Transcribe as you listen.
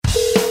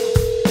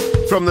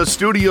From the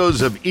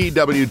studios of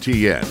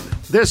EWTN,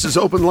 this is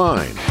Open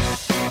Line.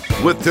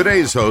 With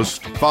today's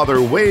host,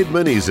 Father Wade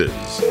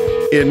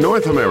Menezes. In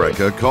North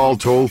America, call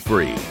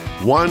toll-free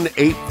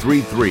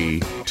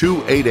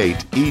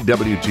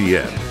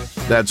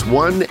 1-833-288-EWTN. That's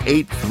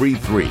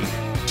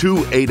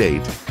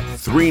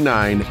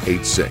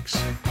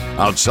 1-833-288-3986.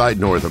 Outside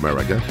North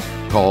America,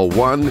 call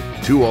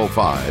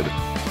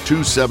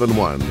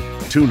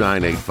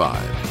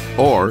 1-205-271-2985.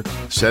 Or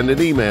send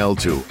an email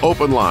to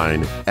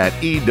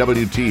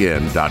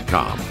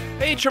openline@ewtn.com.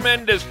 A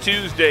tremendous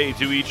Tuesday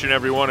to each and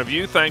every one of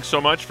you. Thanks so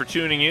much for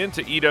tuning in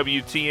to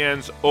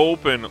EWTN's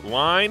Open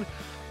Line.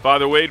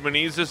 Father Wade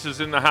Menezes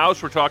is in the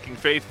house. We're talking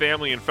faith,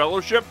 family, and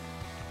fellowship.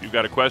 If you've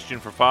got a question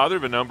for Father,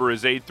 the number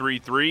is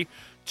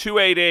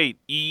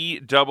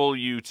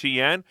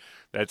 833-288-EWTN.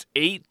 That's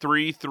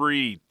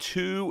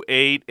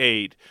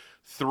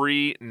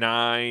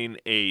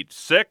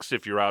 833-288-3986.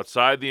 If you're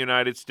outside the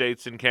United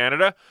States and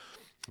Canada,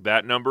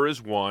 that number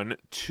is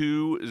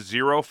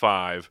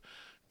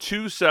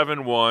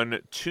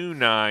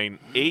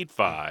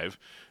 1-205-271-2985.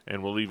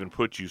 And we'll even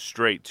put you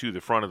straight to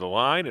the front of the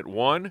line at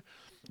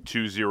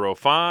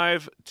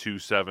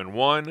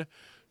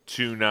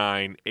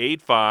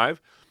 1-205-271-2985.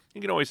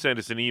 You can always send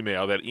us an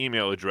email. That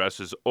email address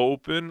is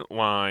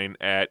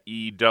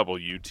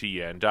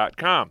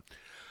openline@ewtn.com.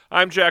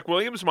 I'm Jack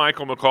Williams,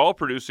 Michael McCall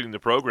producing the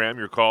program.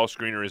 Your call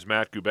screener is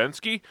Matt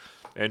Gubensky,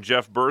 and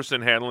Jeff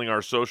Burson handling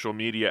our social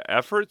media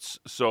efforts.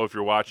 So if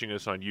you're watching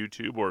us on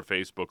YouTube or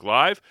Facebook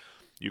Live,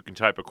 you can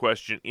type a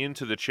question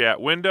into the chat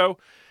window,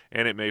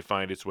 and it may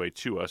find its way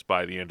to us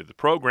by the end of the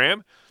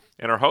program.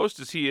 And our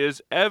host, as he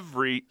is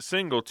every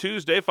single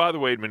Tuesday, Father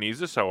Wade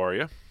Menezes. How are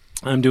you?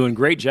 I'm doing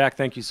great, Jack.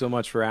 Thank you so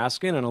much for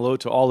asking. And hello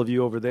to all of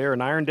you over there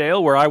in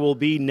Irondale, where I will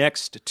be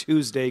next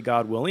Tuesday,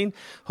 God willing.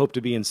 Hope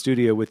to be in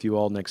studio with you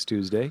all next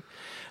Tuesday.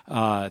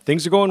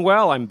 Things are going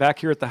well. I'm back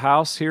here at the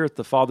house, here at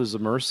the Fathers of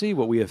Mercy,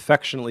 what we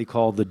affectionately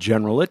call the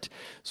Generalate.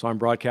 So I'm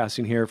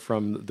broadcasting here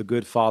from the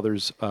Good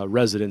Father's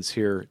residence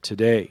here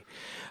today.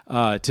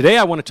 Today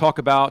I want to talk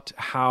about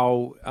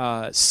how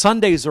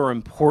Sundays are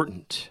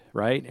important,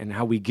 right? And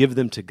how we give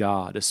them to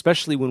God,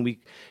 especially when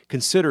we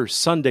consider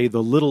Sunday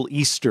the little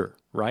Easter,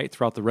 right?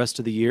 Throughout the rest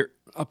of the year,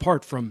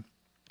 apart from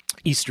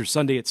Easter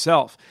Sunday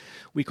itself,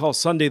 we call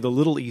Sunday the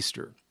little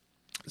Easter.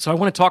 So I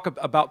want to talk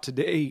about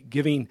today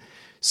giving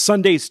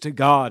Sundays to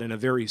God in a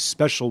very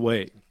special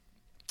way,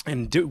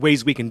 and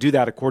ways we can do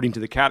that according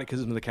to the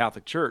Catechism of the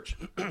Catholic Church.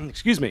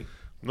 Excuse me.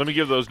 Let me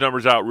give those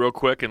numbers out real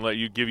quick and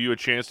give you a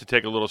chance to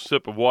take a little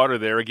sip of water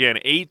there. Again,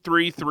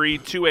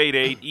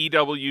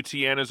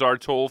 833-288-EWTN is our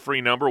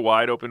toll-free number,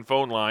 wide open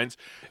phone lines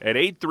at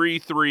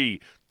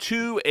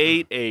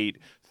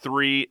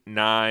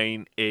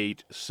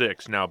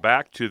 833-288-3986. Now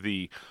back to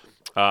the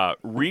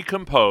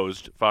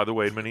recomposed Father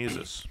Wade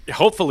Menezes.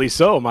 Hopefully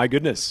so, my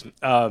goodness.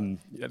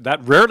 That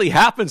rarely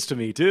happens to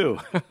me, too.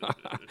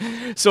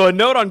 So a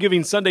note on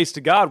giving Sundays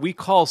to God, we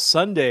call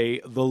Sunday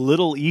the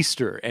Little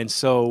Easter. And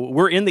so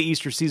we're in the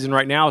Easter season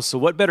right now, so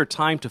what better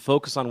time to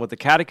focus on what the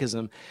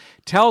Catechism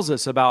tells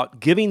us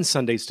about giving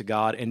Sundays to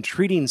God and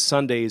treating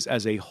Sundays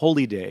as a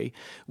holy day.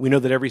 We know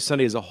that every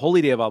Sunday is a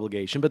holy day of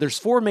obligation, but there's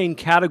four main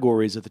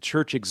categories that the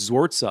Church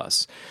exhorts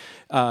us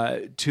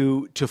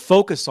to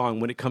focus on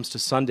when it comes to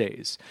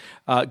Sundays.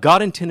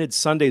 God intended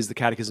Sundays, the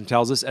Catechism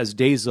tells us, as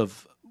days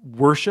of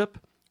worship,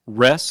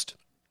 rest,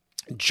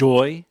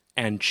 joy,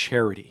 and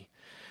charity.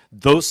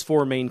 Those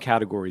four main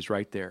categories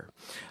right there.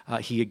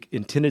 He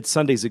intended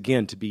Sundays,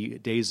 again, to be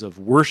days of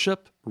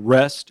worship,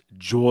 rest,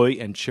 joy,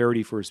 and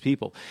charity for his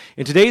people.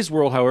 In today's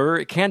world, however,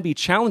 it can be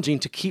challenging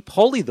to keep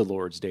holy the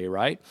Lord's Day,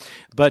 right?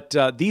 But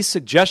these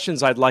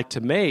suggestions I'd like to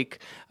make,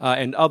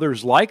 and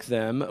others like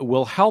them,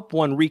 will help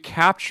one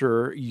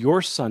recapture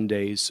your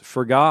Sundays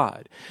for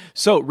God.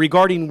 So,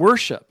 regarding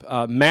worship,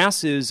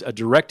 Mass is a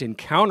direct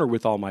encounter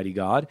with Almighty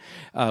God.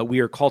 We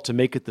are called to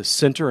make it the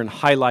center and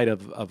highlight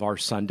of our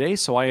Sunday,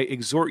 so I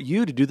exhort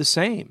you to do the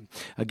same.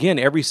 Again,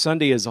 every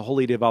Sunday is a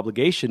holy day of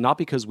obligation, not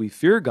because we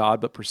fear God,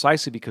 but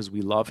precisely because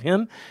we love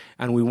Him,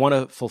 and we want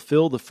to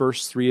fulfill the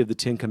first three of the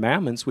 10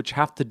 Commandments, which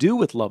have to do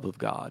with love of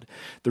God.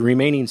 The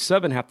remaining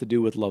 7 have to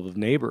do with love of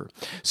neighbor.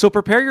 So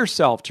prepare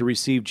yourself to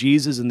receive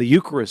Jesus in the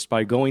Eucharist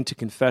by going to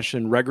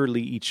confession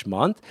regularly each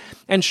month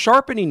and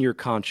sharpening your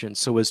conscience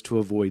so as to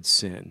avoid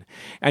sin,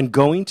 and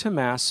going to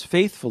Mass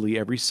faithfully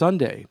every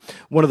Sunday.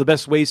 One of the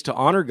best ways to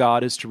honor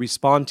God is to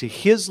respond to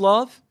His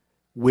love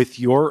with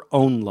your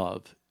own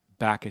love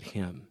back at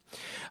Him.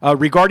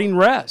 Regarding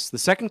rest, the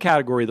second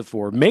category of the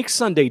four, make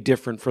Sunday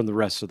different from the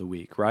rest of the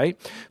week, right?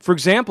 For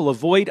example,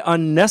 avoid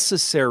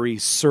unnecessary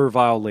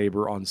servile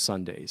labor on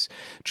Sundays.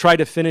 Try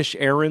to finish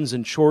errands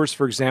and chores,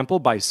 for example,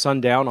 by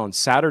sundown on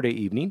Saturday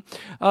evening.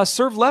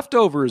 Serve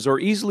leftovers or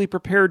easily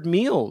prepared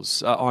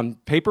meals on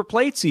paper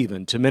plates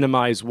even to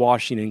minimize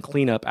washing and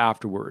cleanup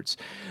afterwards.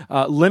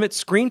 Limit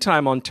screen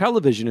time on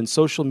television and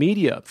social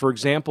media, for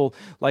example,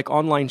 like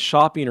online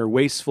shopping or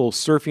wasteful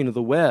surfing of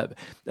the web.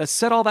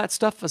 Set all that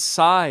stuff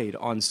aside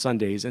on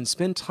Sundays and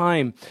spend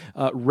time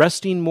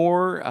resting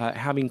more,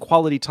 having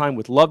quality time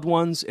with loved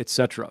ones,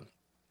 etc.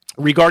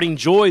 Regarding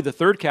joy, the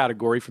third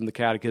category from the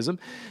Catechism,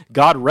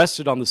 God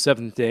rested on the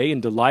seventh day and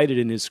delighted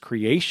in his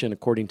creation,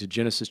 according to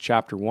Genesis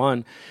chapter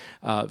 1,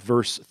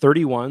 verse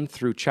 31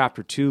 through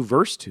chapter 2,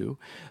 verse 2.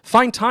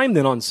 Find time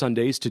then on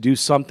Sundays to do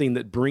something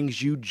that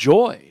brings you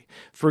joy.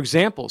 For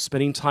example,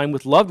 spending time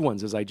with loved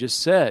ones, as I just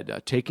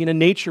said, taking a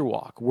nature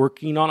walk,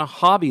 working on a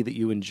hobby that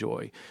you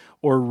enjoy,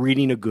 or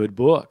reading a good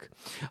book.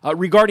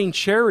 Regarding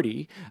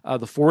charity,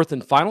 the fourth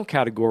and final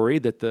category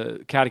that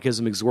the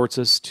Catechism exhorts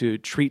us to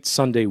treat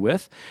Sunday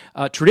with,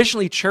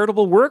 traditionally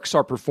charitable works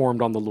are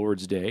performed on the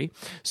Lord's Day,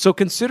 so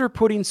consider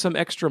putting some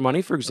extra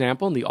money, for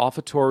example, in the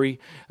offertory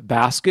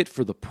basket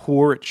for the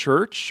poor at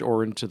church,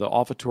 or into the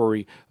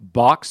offertory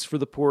box for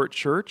the poor at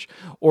church,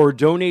 or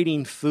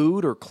donating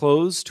food or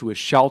clothes to a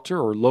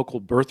shelter or local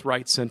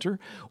birthright center,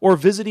 or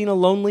visiting a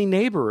lonely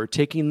neighbor or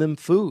taking them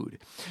food.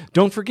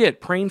 Don't forget,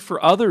 praying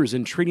for others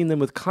and treating them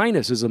with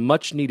kindness is a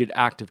much-needed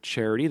act of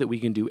charity that we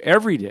can do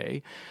every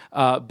day,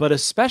 but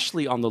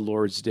especially on the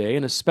Lord's Day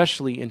and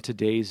especially in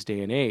today's day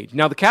and age.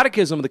 Now, the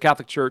Catechism of the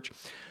Catholic Church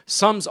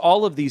sums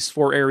all of these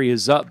four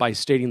areas up by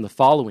stating the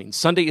following.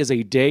 Sunday is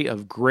a day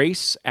of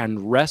grace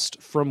and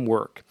rest from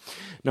work.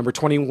 Number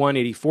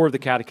 2184 of the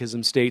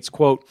Catechism states,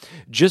 quote,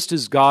 just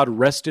as God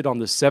rested on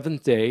the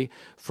seventh day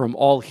from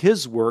all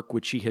his work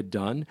which he had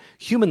done,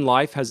 human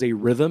life has a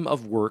rhythm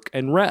of work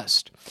and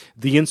rest.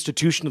 The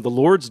institution of the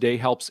Lord's Day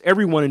helps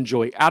everyone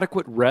enjoy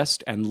adequate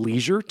rest and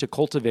leisure to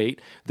cultivate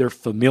their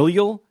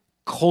familial,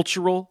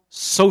 cultural,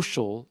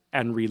 social,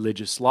 and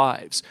religious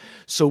lives.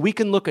 So we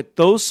can look at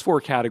those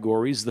four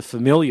categories, the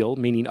familial,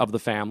 meaning of the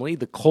family,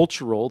 the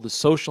cultural, the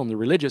social, and the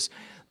religious,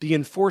 be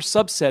in four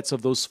subsets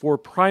of those four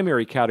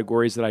primary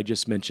categories that I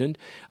just mentioned,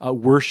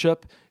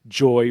 worship,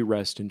 joy,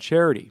 rest, and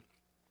charity.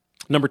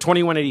 Number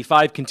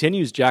 2185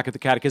 continues, Jack, at the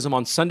Catechism.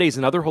 On Sundays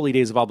and other holy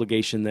days of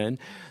obligation, then,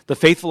 the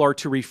faithful are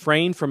to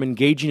refrain from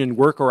engaging in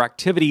work or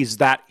activities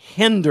that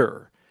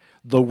hinder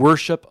the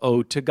worship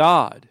owed to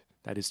God.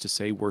 That is to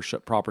say,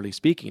 worship properly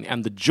speaking.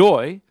 And the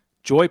joy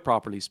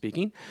properly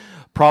speaking,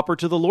 proper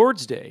to the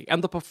Lord's Day,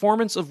 and the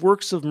performance of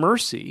works of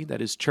mercy, that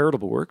is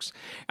charitable works,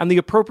 and the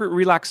appropriate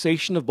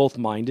relaxation of both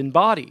mind and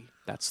body.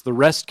 That's the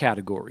rest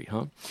category,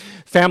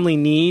 Family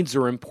needs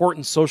or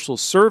important social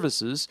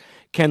services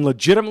can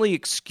legitimately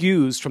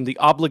excuse from the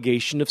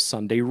obligation of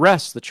Sunday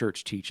rest, the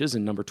Church teaches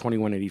in number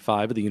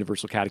 2185 of the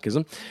Universal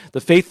Catechism.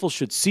 The faithful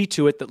should see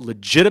to it that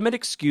legitimate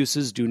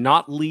excuses do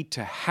not lead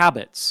to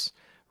habits,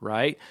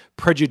 right,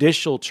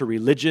 prejudicial to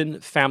religion,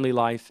 family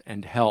life,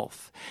 and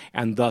health,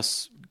 and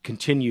thus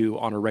continue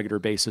on a regular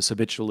basis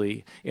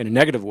habitually in a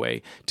negative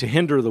way to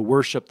hinder the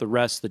worship, the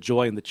rest, the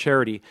joy, and the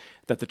charity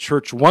that the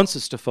Church wants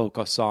us to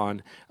focus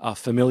on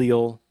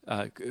familially,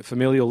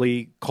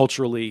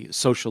 culturally,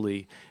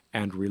 socially,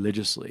 and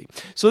religiously.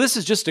 So this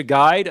is just a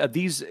guide.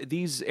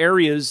 These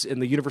areas in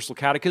the Universal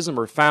Catechism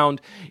are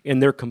found in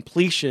their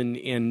completion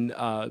in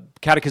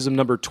Catechism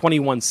number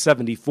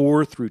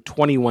 2174 through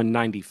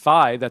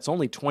 2195. That's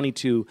only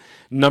 22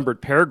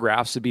 numbered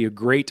paragraphs. It'd be a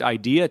great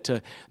idea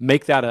to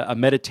make that a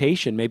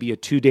meditation, maybe a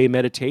 2-day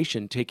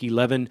meditation. Take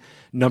 11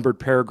 numbered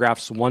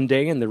paragraphs one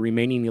day and the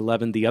remaining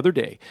 11 the other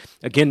day.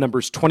 Again,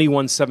 numbers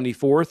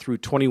 2174 through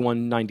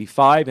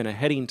 2195 in a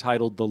heading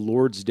titled The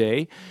Lord's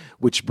Day,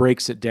 which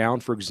breaks it down,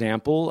 for example,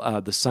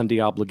 the Sunday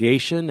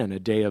obligation and a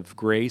day of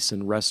grace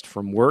and rest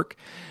from work.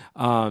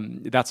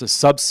 That's a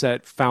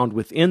subset found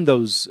within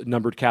those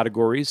numbered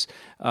categories.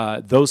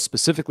 Those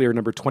specifically are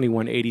number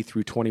 2180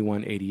 through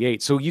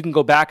 2188. So you can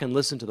go back and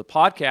listen to the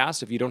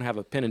podcast if you don't have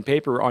a pen and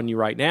paper on you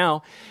right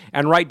now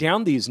and write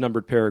down these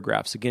numbered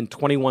paragraphs. Again,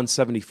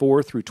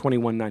 2174 through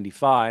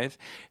 2195.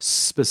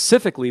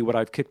 Specifically, what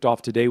I've kicked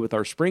off today with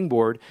our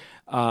springboard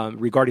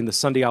regarding the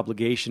Sunday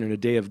obligation and a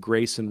day of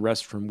grace and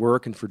rest from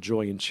work and for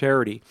joy and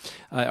charity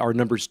are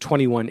numbers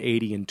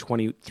 2180 and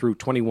 20 through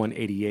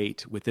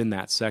 2188 within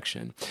that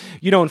section.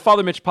 You know, and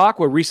Father Mitch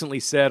Pacwa recently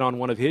said on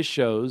one of his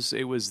shows,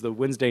 it was the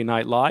Wednesday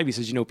Night Live, he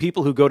says, you know,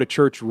 people who go to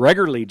church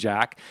regularly,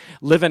 Jack,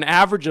 live an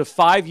average of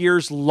 5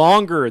 years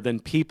longer than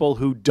people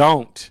who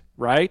don't,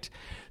 right?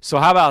 So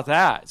how about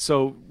that?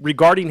 So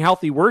regarding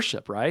healthy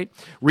worship, right?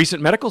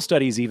 Recent medical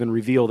studies even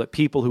reveal that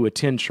people who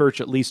attend church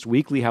at least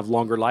weekly have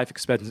longer life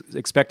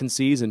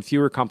expectancies and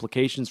fewer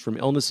complications from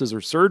illnesses or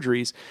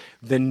surgeries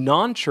than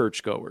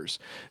non-churchgoers.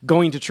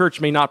 Going to church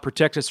may not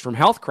protect us from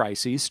health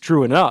crises,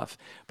 true enough,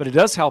 but it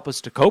does help us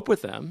to cope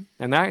with them,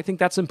 and I think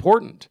that's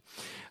important.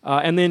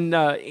 And then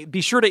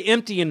be sure to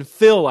empty and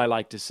fill, I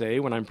like to say,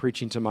 when I'm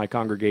preaching to my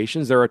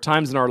congregations. There are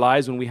times in our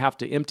lives when we have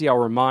to empty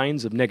our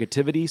minds of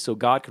negativity so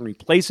God can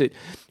replace it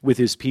with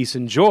his peace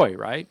and joy,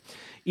 right?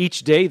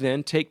 Each day,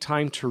 then, take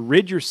time to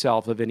rid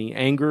yourself of any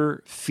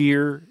anger,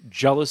 fear,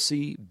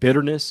 jealousy,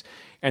 bitterness,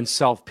 and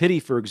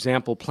self-pity, for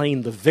example,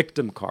 playing the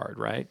victim card,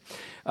 right?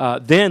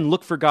 Then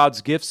look for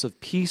God's gifts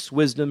of peace,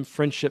 wisdom,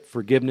 friendship,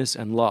 forgiveness,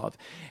 and love.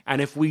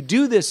 And if we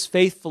do this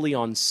faithfully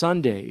on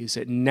Sundays,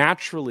 it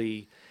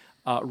naturally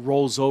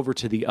rolls over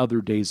to the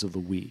other days of the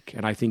week,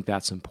 and I think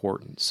that's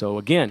important. So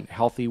again,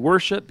 healthy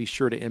worship, be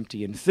sure to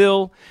empty and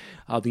fill,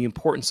 the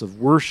importance of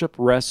worship,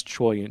 rest,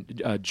 joy,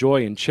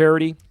 and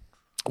charity.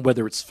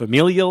 whether it's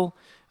familial,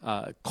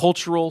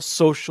 cultural,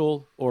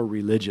 social, or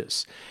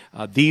religious.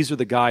 These are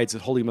the guides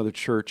that Holy Mother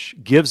Church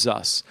gives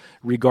us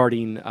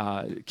regarding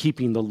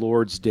keeping the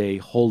Lord's Day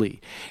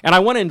holy. And I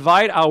want to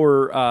invite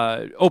our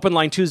Open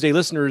Line Tuesday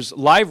listeners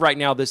live right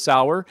now this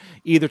hour,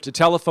 either to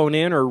telephone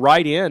in or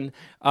write in.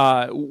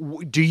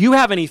 Do you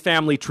have any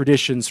family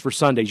traditions for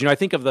Sundays? I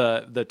think of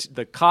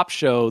the cop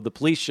show, the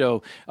police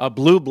show,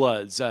 Blue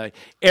Bloods.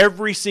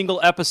 Every single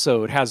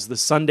episode has the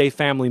Sunday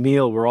family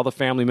meal where all the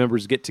family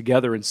members get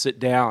together and sit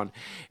down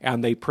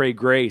and they pray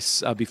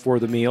grace before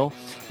the meal,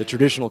 the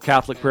traditional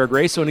Catholic prayer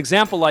grace. So an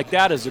example like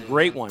that is a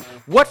great one.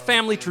 What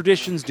family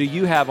traditions do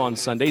you have on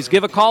Sundays?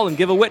 Give a call and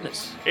give a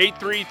witness.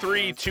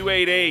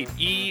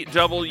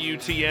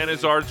 833-288-EWTN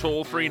is our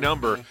toll-free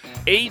number.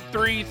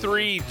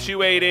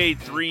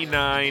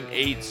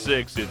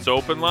 833-288-3986. It's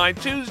Open Line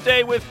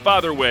Tuesday with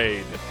Father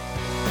Wade.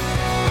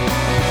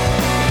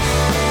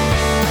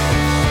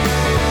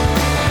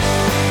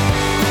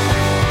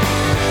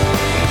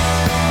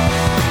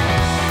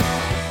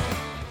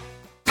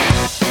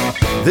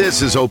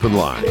 This is Open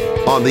Line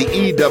on the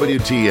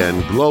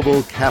EWTN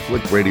Global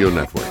Catholic Radio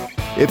Network.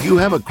 If you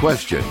have a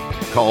question,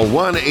 call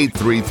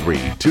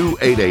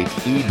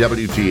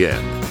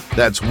 1-833-288-EWTN.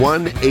 That's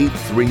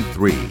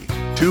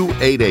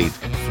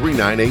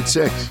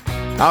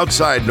 1-833-288-3986.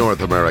 Outside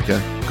North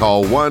America,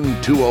 call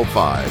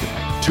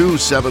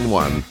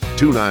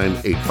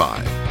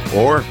 1-205-271-2985.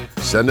 Or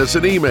send us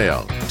an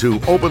email to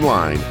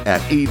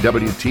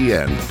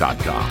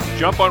openline@ewtn.com.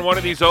 Jump on one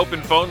of these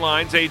open phone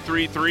lines,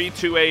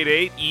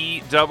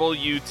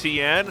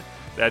 833-288-EWTN.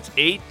 That's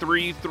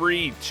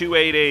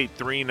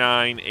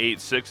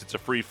 833-288-3986. It's a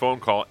free phone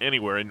call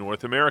anywhere in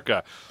North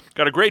America.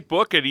 Got a great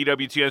book at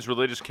EWTN's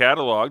Religious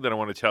Catalog that I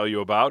want to tell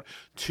you about.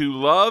 To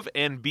Love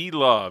and Be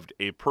Loved,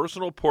 a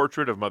personal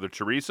portrait of Mother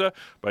Teresa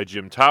by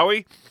Jim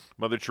Towie.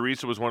 Mother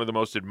Teresa was one of the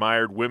most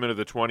admired women of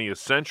the 20th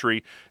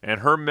century,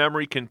 and her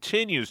memory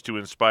continues to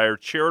inspire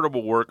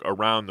charitable work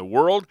around the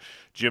world.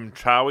 Jim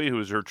Towie, who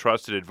is her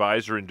trusted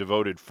advisor and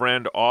devoted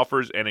friend,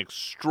 offers an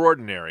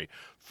extraordinary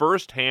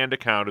first-hand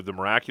account of the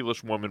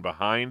miraculous woman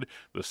behind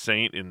the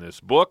saint in this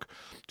book.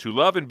 To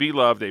Love and Be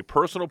Loved, a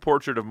personal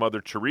portrait of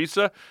Mother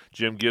Teresa.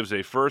 Jim gives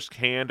a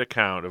first-hand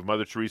account of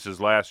Mother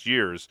Teresa's last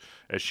years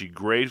as she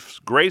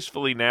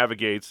gracefully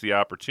navigates the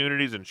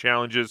opportunities and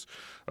challenges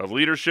of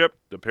leadership,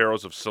 the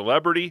perils of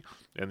celebrity,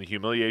 and the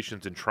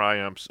humiliations and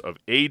triumphs of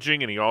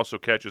aging. And he also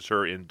catches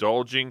her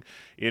indulging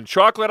in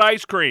chocolate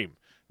ice cream,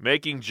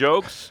 making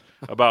jokes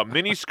about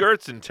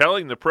miniskirts, and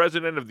telling the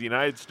President of the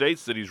United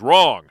States that he's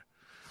wrong.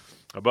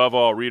 Above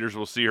all, readers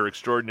will see her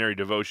extraordinary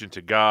devotion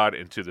to God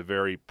and to the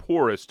very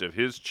poorest of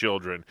his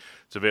children.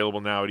 It's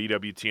available now at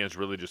EWTN's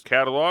Religious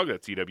Catalog.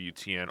 That's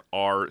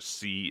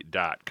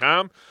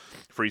EWTNRC.com.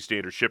 Free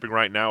standard shipping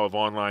right now of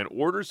online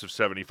orders of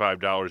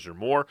 $75 or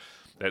more.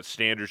 That's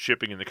standard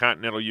shipping in the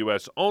continental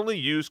U.S. only.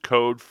 Use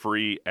code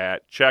FREE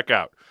at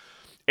checkout.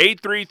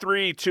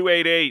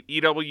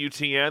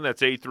 833-288-EWTN.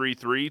 That's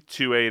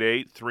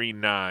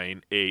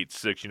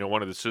 833-288-3986.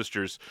 One of the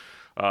sisters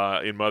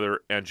in Mother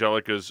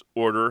Angelica's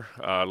order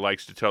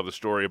likes to tell the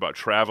story about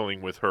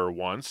traveling with her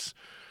once.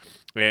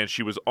 And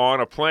she was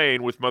on a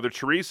plane with Mother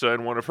Teresa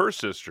and one of her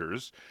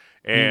sisters,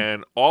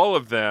 and all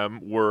of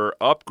them were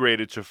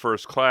upgraded to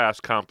first class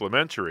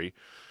complimentary.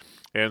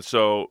 And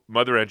so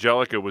Mother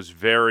Angelica was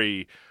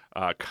very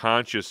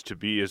conscious to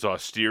be as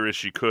austere as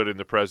she could in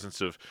the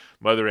presence of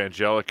Mother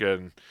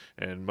Angelica,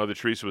 and Mother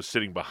Teresa was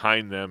sitting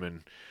behind them,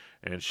 and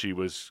she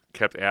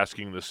kept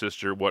asking the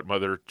sister what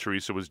Mother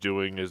Teresa was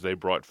doing as they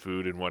brought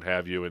food and what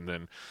have you. And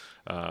then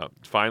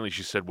finally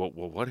she said, well,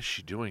 what is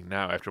she doing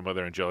now, after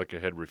Mother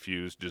Angelica had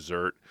refused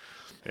dessert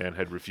and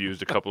had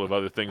refused a couple of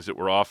other things that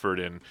were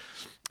offered. And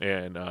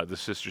the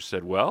sister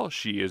said, well,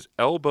 she is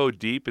elbow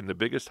deep in the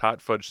biggest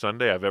hot fudge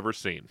sundae I've ever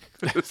seen.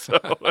 So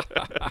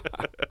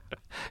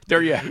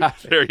There you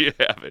have it. There you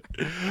have it.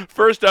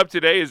 First up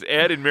today is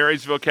Ed in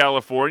Marysville,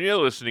 California,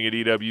 listening at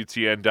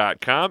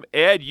EWTN.com.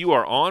 Ed, you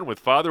are on with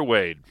Father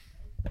Wade.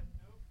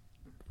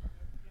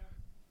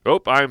 Oh,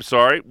 I'm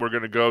sorry. We're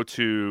going to go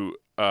to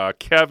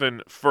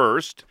Kevin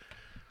first.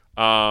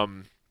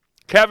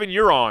 Kevin,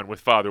 you're on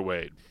with Father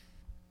Wade.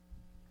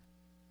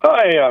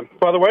 Hi,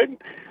 Father Wade.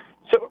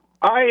 So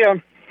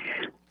I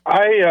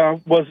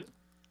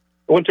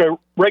went to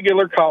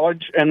regular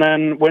college and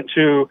then went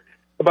to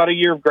about a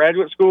year of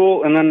graduate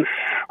school, and then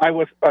I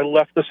left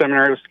the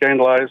seminary. I was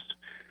scandalized.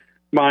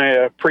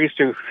 My priest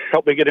who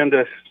helped me get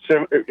into,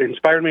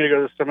 inspired me to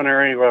go to the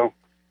seminary. Well,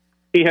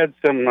 he had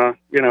some,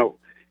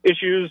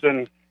 issues,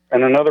 and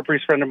another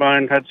priest friend of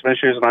mine had some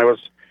issues, and I was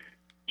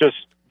just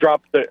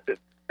dropped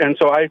and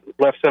so I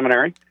left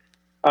seminary.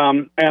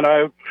 And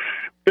I've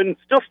been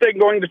still staying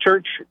going to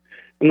church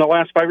in the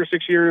last 5 or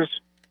 6 years.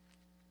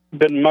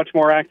 Been much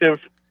more active,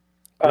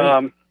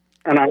 but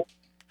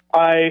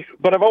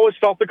I've always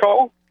felt the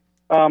call.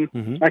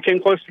 I came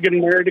close to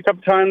getting married a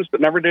couple times,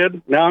 but never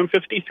did. Now I'm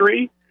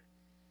 53,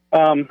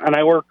 and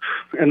I work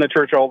in the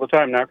church all the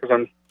time now because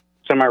I'm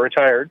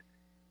semi-retired.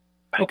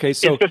 Okay,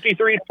 so is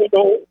 53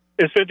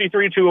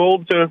 too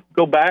old to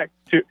go back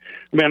I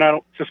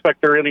don't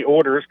suspect there are any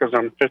orders because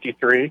I'm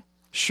 53.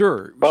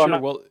 Sure.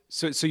 Well,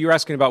 so you're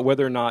asking about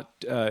whether or not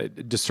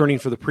discerning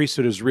for the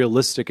priesthood is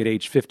realistic at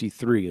age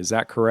 53. Is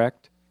that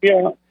correct?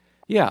 Yeah.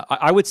 Yeah,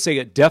 I would say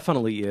it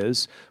definitely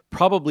is.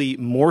 Probably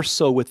more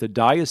so with the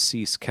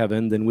diocese,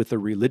 Kevin, than with a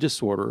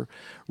religious order.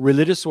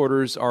 Religious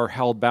orders are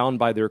held bound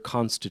by their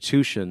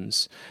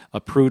constitutions,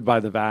 approved by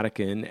the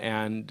Vatican,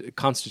 and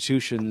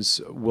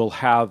constitutions will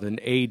have an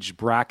age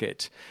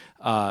bracket,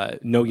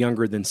 no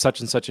younger than such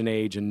and such an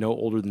age and no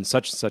older than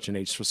such and such an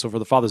age. So for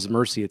the Fathers of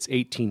Mercy, it's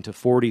 18 to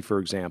 40, for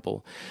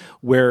example,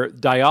 where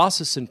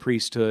diocesan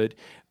priesthood,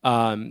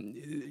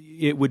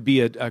 it would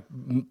be a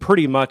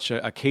pretty much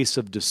a case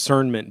of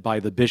discernment by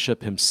the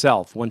bishop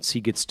himself once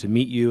he gets to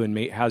meet you and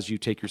has you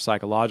take your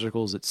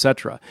psychologicals,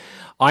 etc.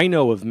 I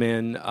know of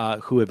men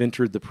who have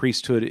entered the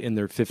priesthood in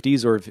their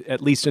 50s, or have at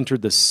least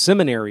entered the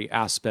seminary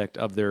aspect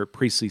of their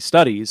priestly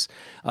studies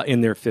in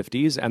their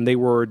 50s, and they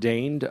were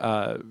ordained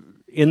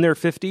in their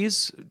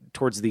 50s,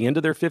 towards the end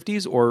of their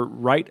 50s, or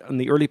right in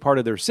the early part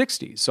of their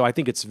 60s. So I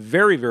think it's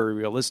very, very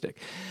realistic.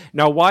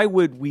 Now, why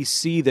would we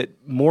see that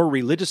more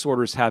religious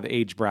orders have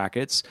age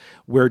brackets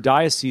where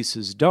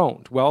dioceses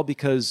don't? Well,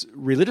 because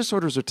religious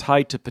orders are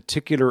tied to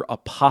particular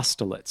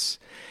apostolates,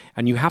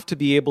 and you have to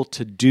be able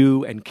to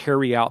do and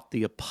carry out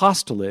the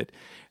apostolate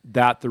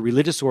that the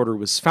religious order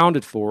was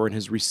founded for and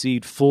has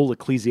received full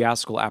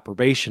ecclesiastical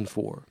approbation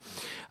for.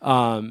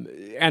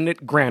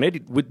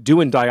 Granted,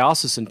 doing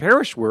diocesan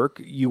parish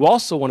work, you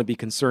also want to be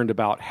concerned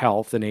about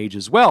health and age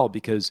as well,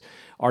 because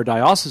our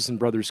diocesan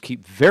brothers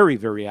keep very,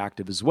 very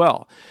active as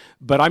well.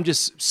 But I'm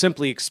just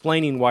simply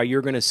explaining why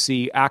you're going to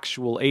see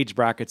actual age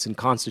brackets and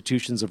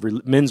constitutions of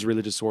men's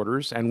religious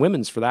orders, and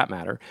women's for that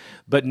matter,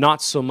 but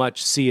not so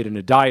much see it in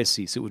a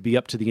diocese. It would be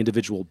up to the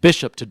individual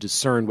bishop to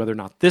discern whether or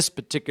not this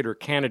particular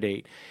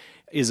candidate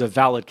is a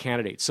valid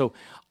candidate. So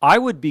I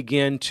would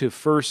begin to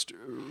first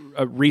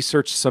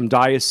research some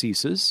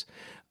dioceses.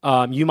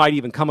 You might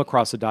even come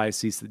across a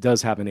diocese that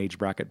does have an age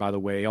bracket, by the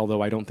way,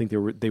 although I don't think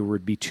there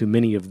would be too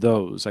many of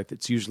those.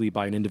 It's usually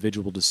by an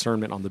individual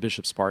discernment on the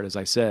bishop's part, as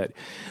I said.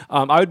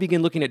 I would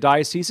begin looking at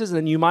dioceses, and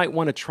then you might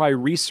want to try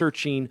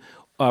researching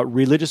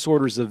religious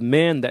orders of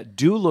men that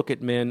do look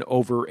at men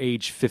over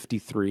age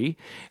 53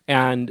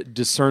 and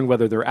discern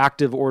whether they're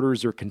active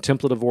orders or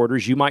contemplative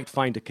orders. You might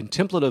find a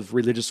contemplative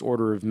religious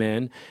order of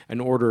men, an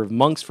order of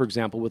monks, for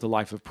example, with a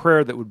life of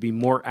prayer that would be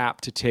more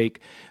apt to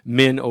take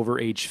men over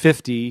age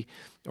 50,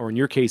 or in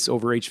your case,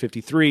 over age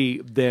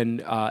 53,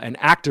 than an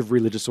active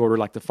religious order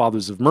like the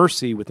Fathers of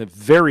Mercy with a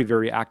very,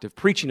 very active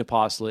preaching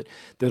apostolate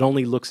that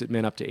only looks at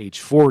men up to age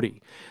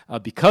 40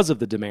 because of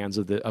the demands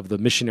of the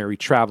missionary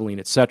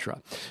traveling,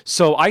 etc.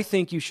 So I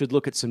think you should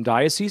look at some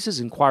dioceses,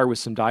 inquire with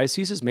some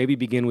dioceses, maybe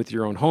begin with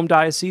your own home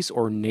diocese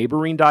or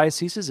neighboring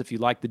dioceses if you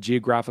like the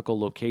geographical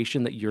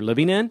location that you're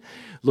living in.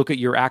 Look at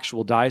your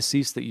actual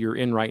diocese that you're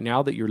in right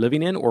now that you're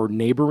living in, or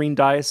neighboring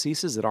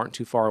dioceses that aren't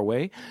too far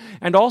away.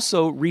 And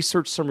also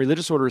research some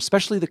religious order,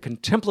 especially the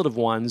contemplative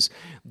ones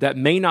that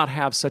may not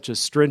have such a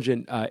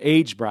stringent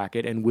age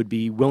bracket and would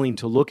be willing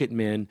to look at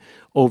men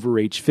over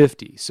age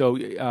 50. So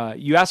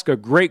you ask a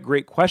great,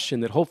 great question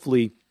that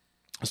hopefully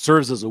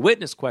serves as a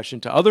witness question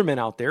to other men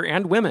out there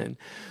and women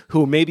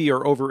who maybe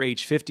are over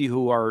age 50,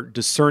 who are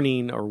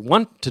discerning or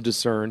want to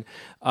discern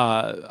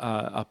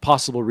a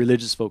possible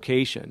religious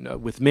vocation.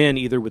 With men,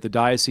 either with a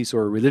diocese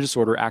or a religious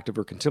order, active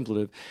or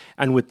contemplative,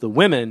 and with the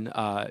women,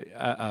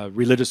 a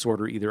religious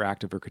order, either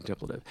active or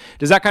contemplative.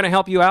 Does that kind of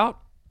help you out?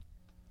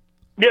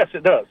 Yes,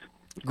 it does.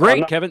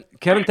 Great, Kevin.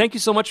 Kevin, thank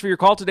you so much for your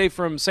call today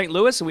from St.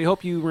 Louis, and we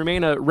hope you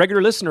remain a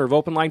regular listener of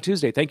Open Line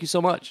Tuesday. Thank you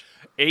so much.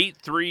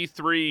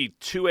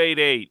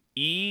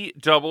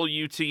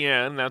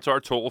 833-288-EWTN. That's our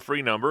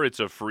toll-free number. It's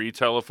a free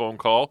telephone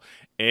call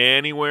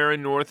anywhere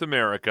in North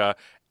America.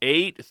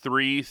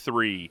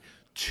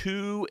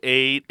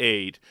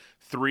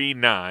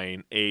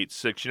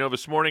 833-288-3986. You know,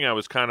 this morning I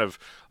was kind of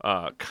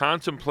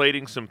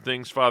contemplating some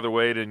things, Father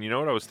Wade, and you know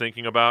what I was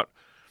thinking about?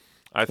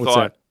 What's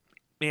thought, that?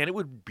 man, it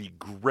would be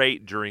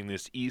great during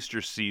this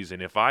Easter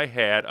season if I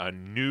had a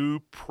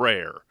new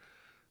prayer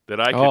that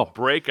I could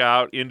break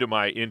out into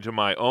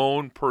my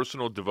own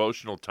personal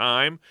devotional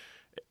time,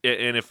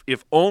 and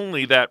if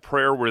only that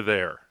prayer were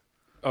there.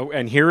 Oh,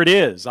 and here it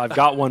is. I've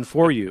got one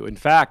for you. In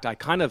fact, I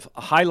kind of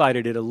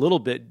highlighted it a little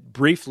bit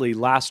briefly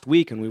last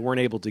week, and we weren't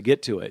able to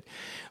get to it.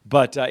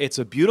 But it's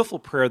a beautiful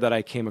prayer that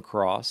I came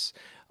across,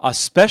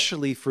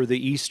 especially for the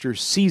Easter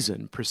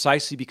season,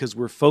 precisely because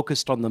we're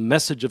focused on the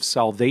message of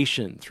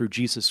salvation through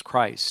Jesus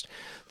Christ,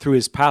 through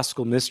his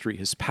paschal mystery,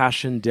 his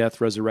passion, death,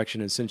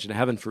 resurrection, and ascension to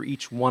heaven for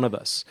each one of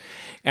us.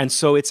 And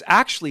so it's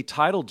actually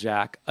titled,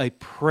 Jack, A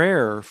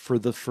Prayer for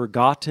the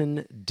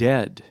Forgotten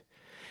Dead.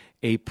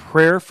 A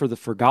prayer for the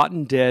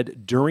forgotten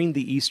dead during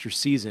the Easter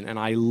season. And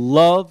I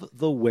love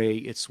the way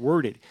it's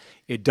worded.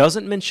 It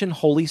doesn't mention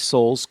holy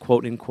souls,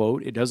 quote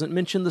unquote. It doesn't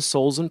mention the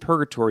souls in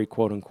purgatory,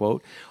 quote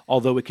unquote,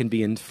 although it can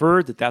be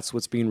inferred that that's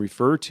what's being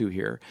referred to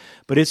here.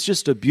 But it's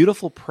just a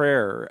beautiful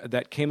prayer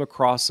that came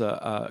across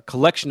a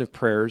collection of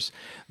prayers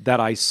that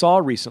I saw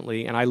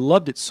recently, and I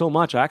loved it so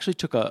much. I actually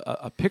took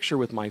a picture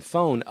with my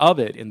phone of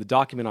it in the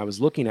document I was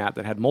looking at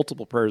that had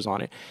multiple prayers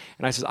on it.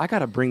 And I said, I got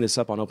to bring this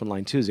up on Open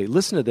Line Tuesday.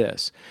 Listen to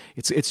this.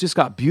 It's just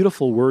got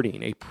beautiful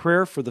wording, a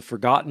prayer for the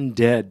forgotten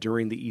dead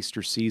during the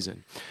Easter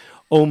season.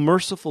 O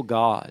merciful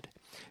God,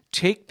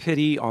 take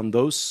pity on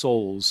those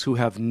souls who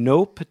have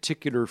no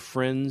particular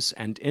friends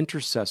and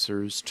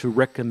intercessors to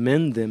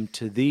recommend them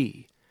to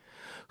Thee,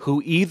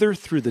 who either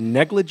through the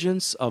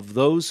negligence of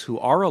those who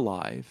are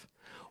alive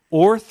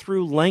or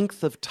through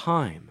length of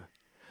time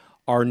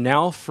are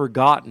now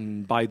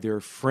forgotten by their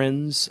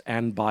friends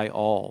and by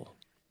all.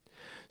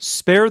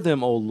 Spare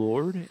them, O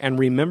Lord, and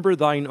remember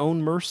Thine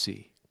own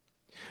mercy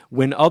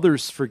when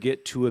others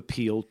forget to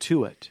appeal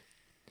to it.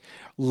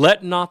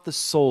 Let not the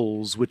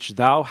souls which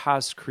Thou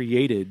hast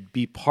created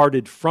be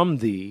parted from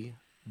Thee,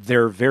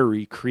 their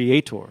very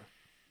Creator.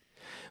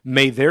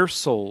 May their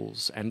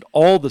souls and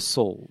all the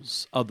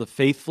souls of the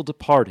faithful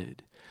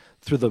departed,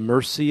 through the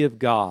mercy of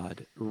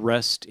God,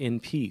 rest in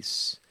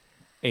peace.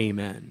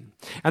 Amen.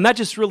 And that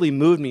just really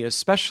moved me,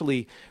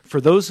 especially for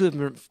those who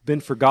have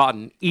been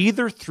forgotten,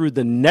 either through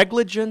the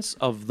negligence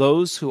of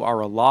those who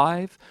are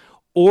alive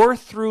or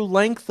through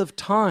length of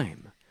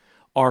time,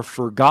 are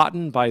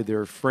forgotten by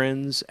their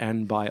friends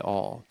and by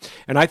all.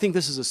 And I think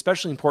this is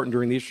especially important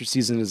during the Easter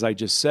season, as I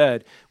just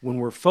said, when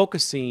we're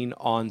focusing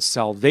on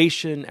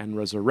salvation and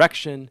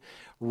resurrection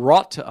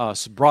brought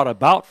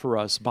about for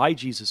us by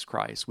Jesus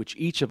Christ, which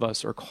each of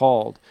us are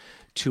called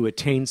to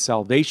attain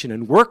salvation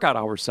and work out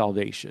our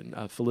salvation,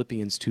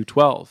 Philippians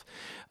 2:12.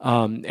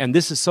 And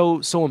this is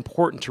so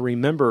important to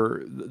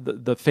remember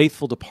the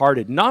faithful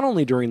departed, not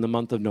only during the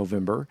month of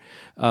November,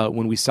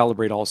 when we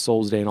celebrate All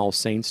Souls Day and All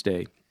Saints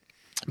Day,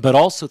 but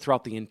also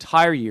throughout the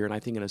entire year, and I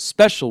think in a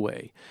special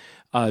way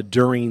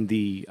during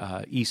the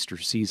Easter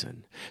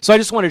season. So I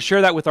just wanted to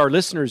share that with our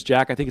listeners,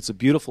 Jack. I think it's a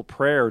beautiful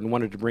prayer and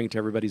wanted to bring it to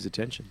everybody's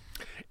attention.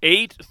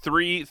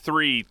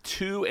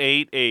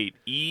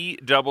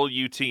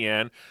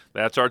 833-288-EWTN.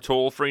 That's our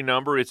toll-free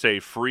number. It's a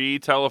free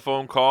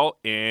telephone call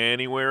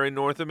anywhere in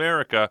North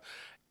America.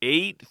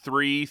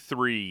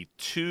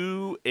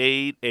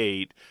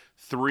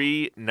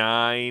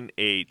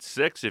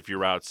 833-288-3986. If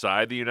you're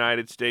outside the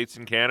United States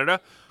and Canada,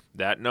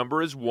 that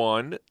number is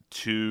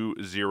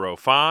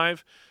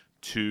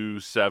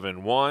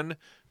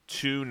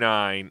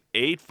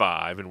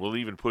 1-205-271-2985, and we'll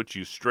even put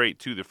you straight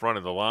to the front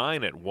of the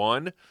line at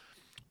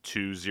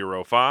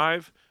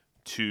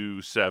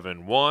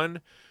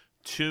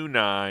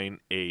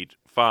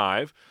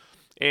 1-205-271-2985.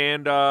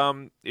 And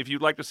if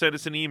you'd like to send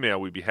us an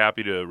email, we'd be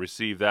happy to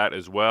receive that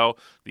as well.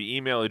 The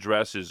email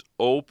address is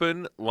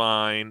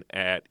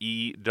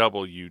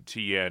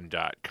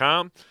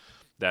openline@ewtn.com.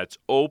 That's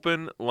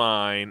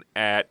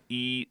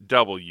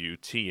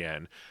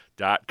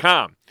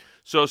openline@ewtn.com.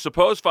 So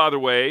suppose, Father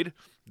Wade,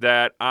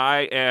 that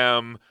I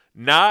am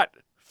not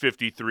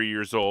 53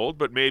 years old,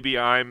 but maybe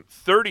I'm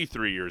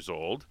 33 years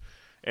old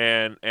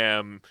and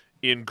am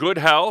in good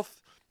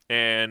health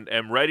and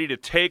am ready to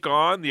take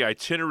on the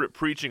itinerant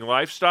preaching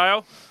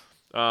lifestyle.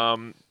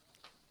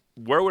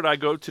 Where would I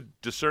go to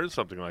discern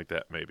something like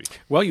that, maybe?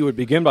 Well, you would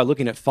begin by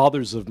looking at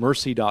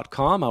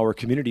fathersofmercy.com, our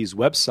community's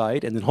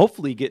website, and then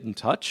hopefully get in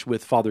touch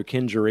with Father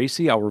Ken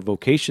Geraci, our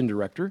vocation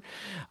director.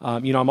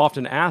 I'm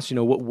often asked,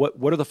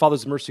 what are the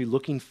Fathers of Mercy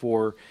looking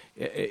for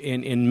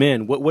in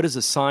men? What is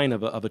a sign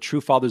of a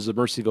true Fathers of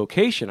Mercy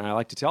vocation? And I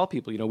like to tell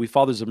people, we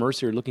Fathers of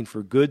Mercy are looking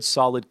for good,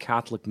 solid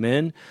Catholic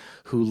men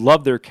who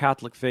love their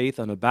Catholic faith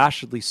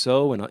unabashedly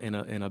so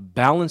in a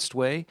balanced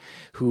way,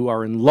 who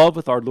are in love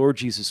with our Lord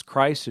Jesus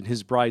Christ and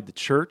His bride, the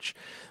Church,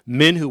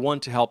 men who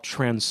want to help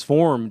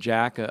transform,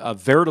 Jack, a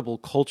veritable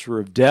culture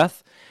of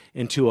death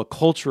into a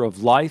culture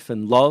of life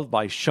and love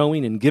by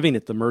showing and giving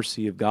it the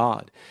mercy of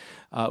God.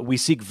 We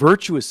seek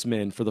virtuous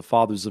men for the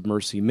Fathers of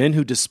Mercy, men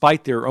who,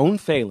 despite their own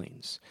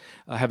failings,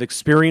 have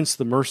experienced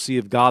the mercy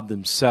of God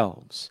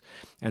themselves,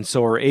 and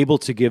so are able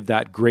to give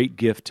that great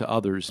gift to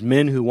others,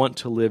 men who want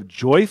to live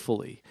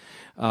joyfully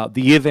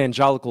the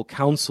evangelical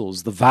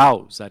counsels, the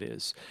vows, that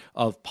is,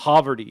 of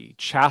poverty,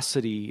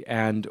 chastity,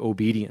 and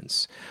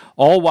obedience,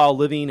 all while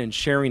living and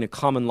sharing a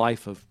common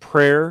life of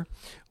prayer,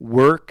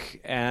 work,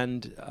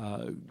 and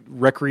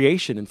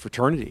recreation and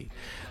fraternity.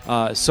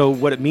 So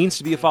what it means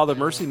to be a Father of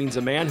Mercy means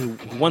a man who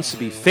wants to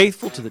be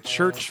faithful to the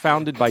church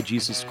founded by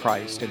Jesus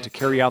Christ and to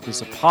carry out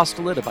this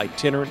apostolate of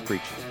itinerant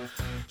preaching.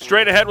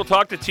 Straight ahead, we'll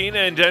talk to Tina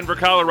in Denver,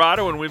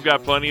 Colorado, and we've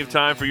got plenty of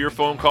time for your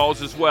phone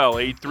calls as well.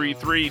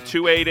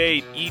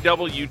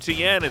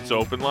 833-288-EWTN. It's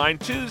Open Line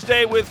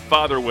Tuesday with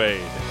Father Wade.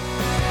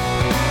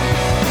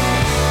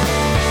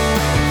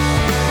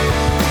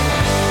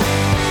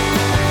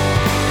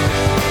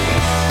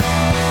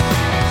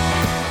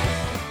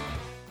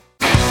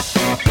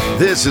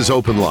 This is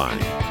Open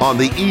Line on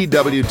the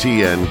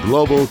EWTN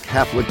Global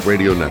Catholic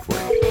Radio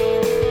Network.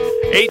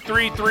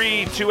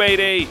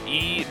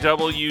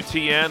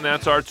 833-288-EWTN.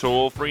 That's our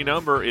toll-free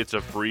number. It's a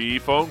free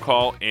phone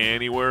call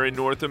anywhere in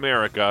North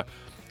America.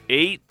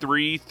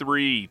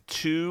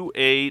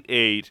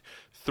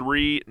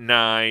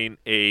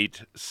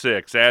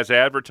 833-288-3986. As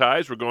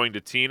advertised, we're going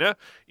to Tina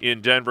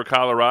in Denver,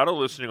 Colorado,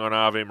 listening on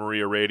Ave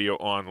Maria Radio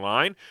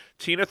Online.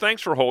 Tina,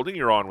 thanks for holding.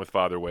 You're on with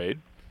Father Wade.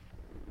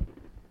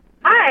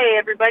 Hi,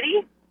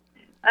 everybody.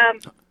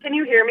 Can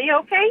you hear me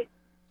okay?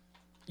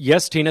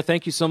 Yes, Tina,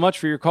 thank you so much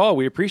for your call.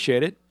 We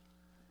appreciate it.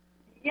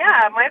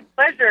 Yeah, my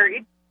pleasure.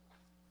 It's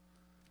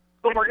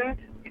important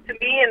to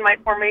me in my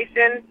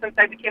formation since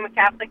I became a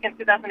Catholic in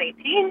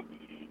 2018.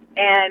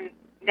 And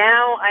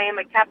now I am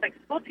a Catholic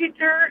school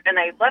teacher, and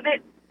I love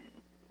it.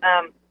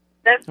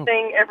 Best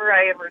thing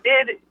I ever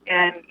did.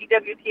 And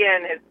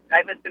EWTN,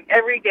 I listen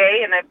every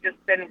day, and I've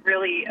just been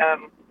really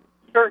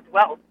served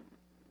well.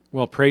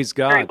 Well, praise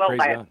God. Very well praise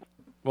by God.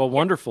 Well,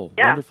 wonderful.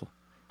 Yeah. Wonderful.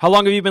 How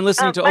long have you been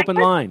listening to Open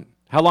my- Line?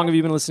 How long have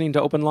you been listening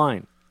to Open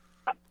Line?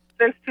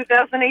 Since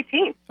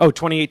 2018. Oh,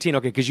 2018.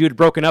 Okay, because you had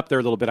broken up there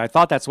a little bit. I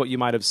thought that's what you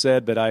might have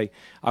said, but I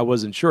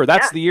wasn't sure.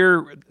 That's the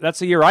year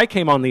I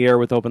came on the air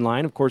with Open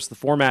Line. Of course, the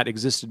format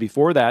existed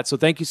before that. So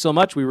thank you so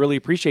much. We really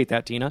appreciate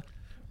that, Tina.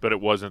 But it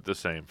wasn't the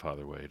same,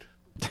 Father Wade.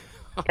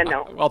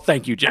 No. Well,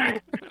 thank you,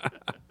 Jack.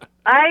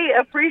 I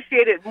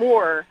appreciate it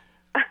more,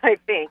 I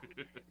think.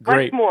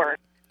 Great. Much more.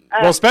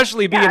 Well,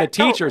 especially being a so-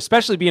 teacher,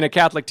 especially being a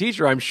Catholic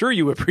teacher, I'm sure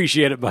you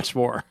appreciate it much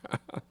more.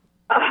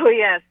 Oh,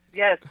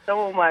 yes,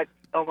 so much.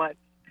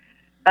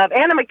 And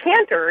I'm a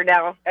cantor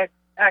now,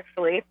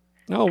 actually.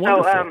 Oh,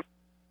 wonderful. So,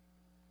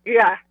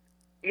 yeah.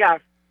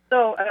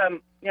 So, I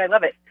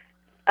love it.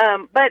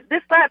 But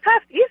this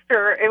past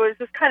Easter, it was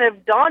just kind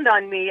of dawned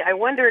on me. I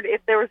wondered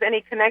if there was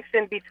any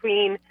connection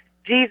between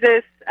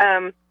Jesus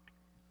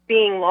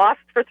being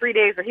lost for 3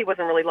 days, or he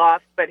wasn't really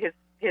lost, but his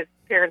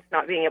parents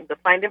not being able to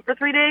find him for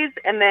 3 days,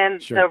 and then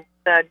Sure.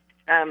 the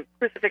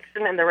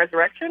crucifixion and the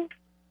resurrection.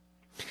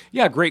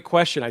 Yeah, great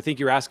question. I think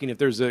you're asking if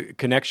there's a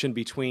connection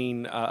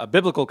between a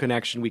biblical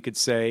connection, we could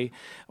say,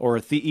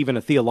 or even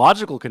a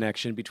theological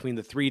connection between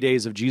the 3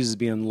 days of Jesus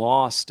being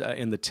lost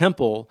in the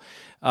temple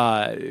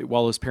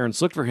while his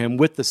parents looked for him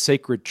with the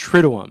sacred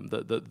Triduum,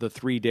 the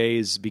 3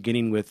 days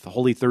beginning with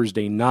Holy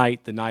Thursday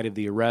night, the night of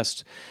the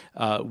arrest,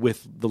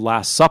 with the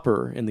Last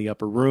Supper in the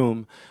upper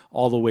room,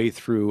 all the way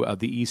through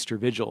the Easter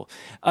Vigil.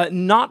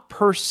 Not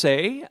per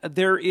se,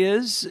 there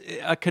is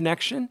a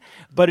connection,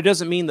 but it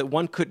doesn't mean that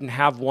one couldn't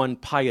have one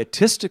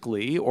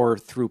pietistically or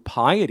through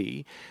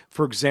piety.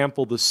 For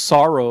example, the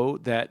sorrow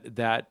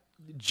that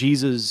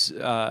Jesus,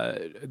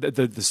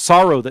 the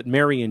sorrow that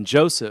Mary and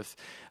Joseph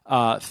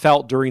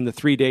felt during the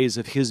 3 days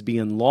of his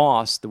being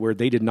lost, where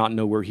they did not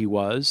know where he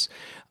was,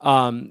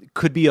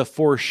 could be a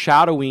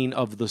foreshadowing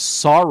of the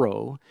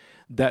sorrow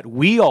that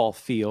we all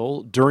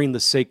feel during the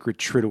sacred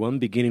Triduum,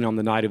 beginning on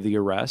the night of the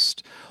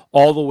arrest,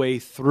 all the way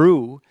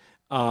through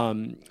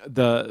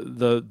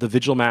the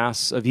Vigil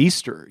Mass of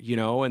Easter,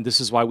 and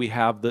this is why we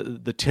have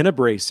the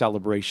Tenebrae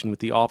celebration with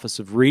the Office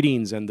of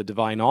Readings and the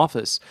Divine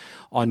Office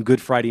on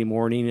Good Friday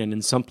morning, and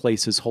in some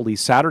places Holy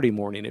Saturday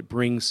morning. It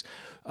brings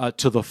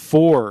to the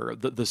fore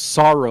the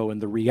sorrow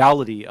and the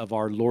reality of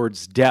our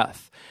Lord's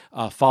death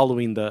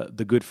following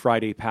the Good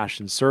Friday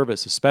Passion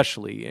service,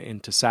 especially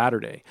into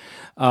Saturday.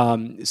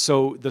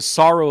 So the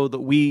sorrow that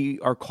we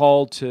are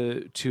called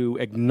to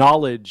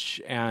acknowledge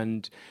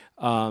and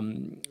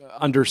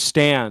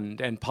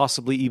understand and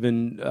possibly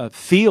even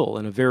feel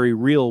in a very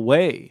real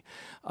way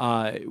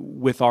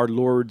with our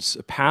Lord's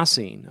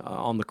passing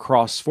on the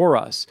cross for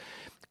us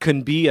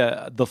can be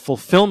the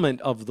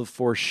fulfillment of the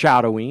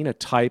foreshadowing, a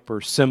type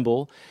or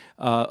symbol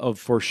of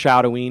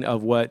foreshadowing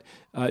of what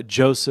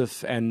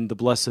Joseph and the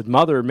Blessed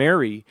Mother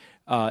Mary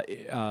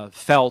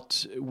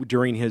felt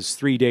during his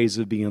 3 days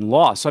of being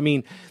lost. So, I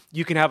mean,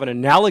 you can have an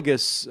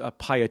analogous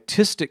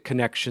pietistic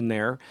connection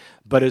there,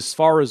 but as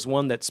far as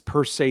one that's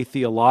per se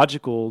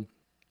theological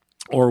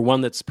or one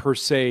that's per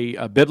se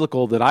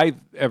biblical that I've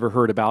ever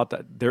heard about,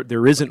 that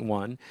there isn't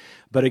one.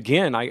 But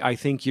again, I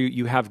think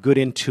you have good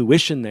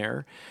intuition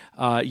there.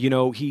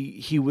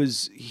 He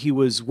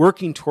was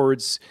working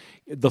towards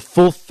the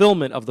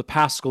fulfillment of the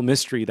Paschal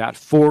mystery, that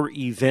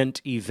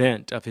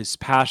event of his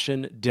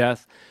passion,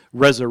 death,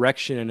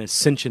 resurrection, and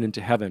ascension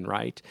into heaven,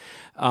 right?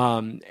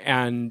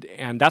 And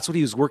that's what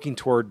he was working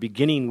toward,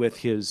 beginning with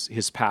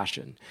his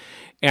passion.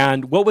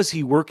 And what was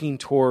he working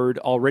toward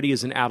already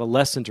as an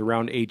adolescent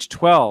around age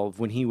 12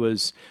 when he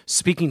was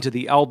speaking to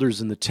the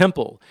elders in the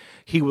temple?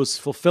 He was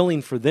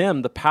fulfilling for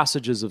them the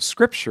passages of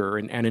Scripture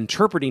and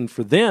interpreting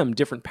for them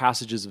different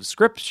passages of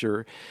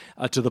Scripture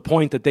to the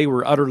point that they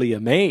were utterly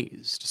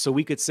amazed. So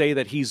we could say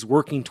that he's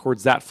working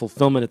towards that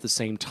fulfillment at the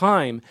same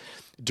time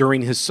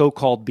during his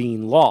so-called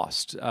being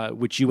lost,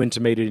 which you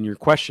intimated in your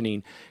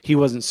questioning. He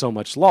wasn't so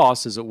much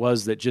lost as it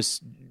was that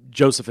just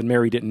Joseph and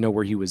Mary didn't know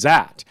where he was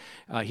at.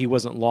 He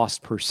wasn't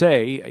lost per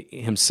se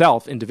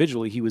himself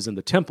individually. He was in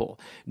the temple.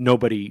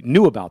 Nobody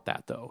knew about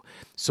that, though.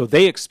 So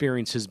they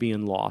experienced his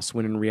being lost,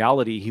 when in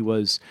reality he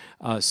was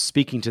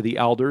speaking to the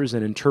elders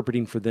and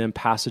interpreting for them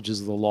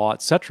passages of the law,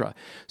 etc.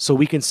 So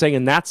we can say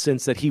in that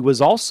sense that he was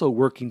also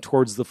working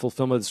towards the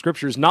fulfillment of the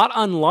Scriptures, not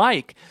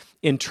unlike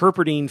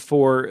interpreting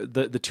for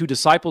the two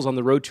disciples on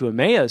the road to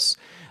Emmaus,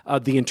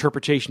 the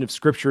interpretation of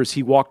Scripture as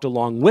he walked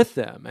along with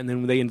them. And then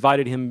when they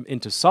invited him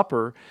into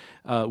supper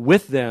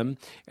with them,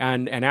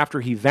 and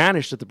after he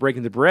vanished at the breaking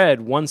of the bread,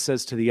 one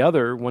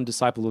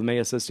disciple of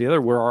Emmaus says to the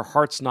other, "Were our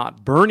hearts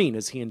not burning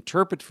as he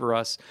interpreted for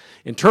us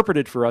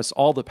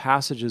all the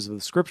passages of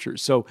the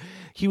Scriptures?" So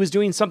he was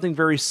doing something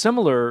very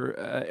similar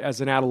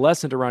as an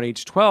adolescent around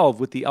age 12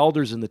 with the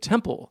elders in the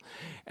temple.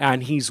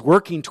 And he's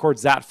working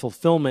towards that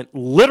fulfillment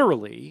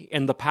literally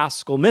in the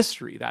Paschal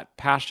mystery, that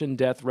passion,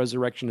 death,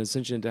 resurrection,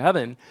 ascension into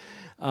heaven,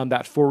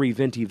 that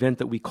four-event event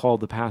that we call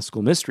the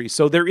Paschal mystery.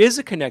 So there is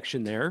a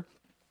connection there,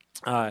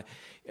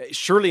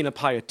 surely in a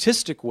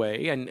pietistic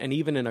way and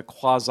even in a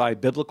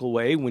quasi-biblical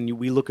way when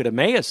we look at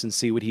Emmaus and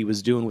see what he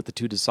was doing with the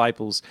two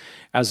disciples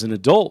as an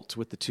adult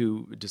with the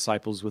two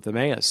disciples with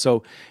Emmaus.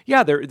 So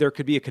yeah, there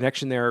could be a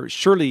connection there,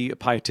 surely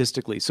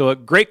pietistically. So a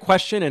great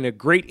question and a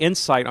great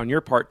insight on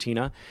your part,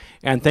 Tina,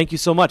 and thank you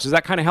so much. Does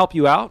that kind of help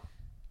you out?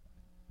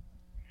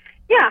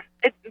 Yeah,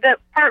 it's the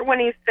part when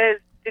he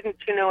says, "Didn't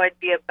you know I'd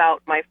be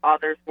about my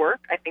Father's work?"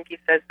 I think he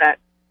says that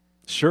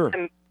sure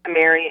to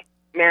Mary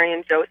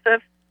and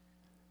Joseph.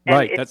 And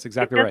right, that's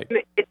exactly right.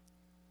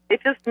 It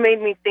just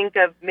made me think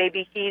of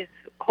maybe he's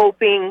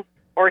hoping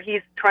or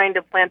he's trying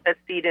to plant that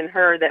seed in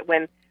her that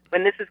when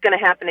this is going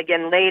to happen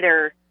again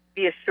later,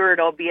 be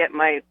assured I'll be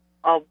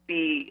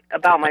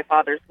about my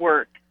Father's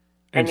work.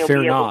 And you'll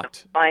fear be able not,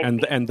 to find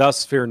me. and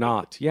thus fear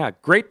not. Yeah,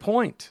 great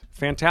point.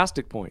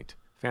 Fantastic point.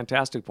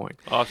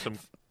 Awesome.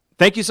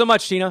 Thank you so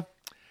much, Tina.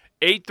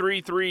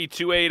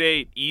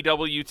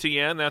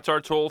 833-288-EWTN. That's our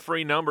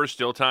toll-free number.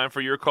 Still time for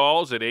your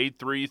calls at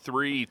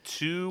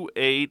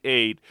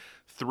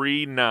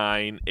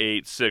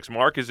 833-288-3986.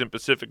 Mark is in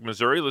Pacific,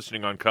 Missouri,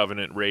 listening on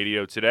Covenant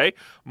Radio today.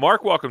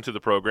 Mark, welcome to the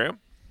program.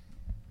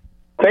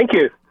 Thank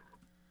you.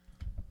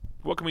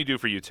 What can we do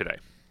for you today?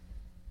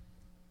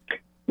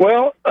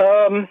 Well,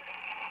 I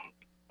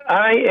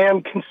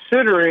am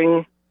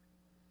considering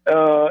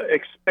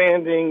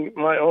expanding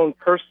my own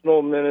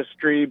personal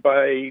ministry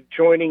by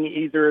joining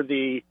either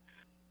the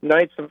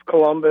Knights of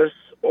Columbus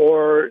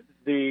or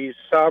the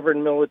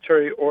Sovereign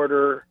Military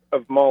Order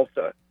of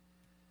Malta.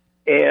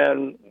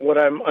 And what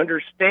I'm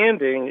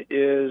understanding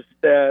is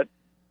that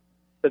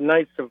the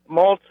Knights of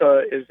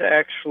Malta is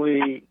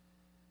actually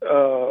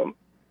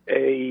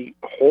a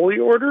holy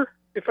order,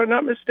 if I'm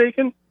not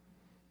mistaken.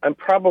 I'm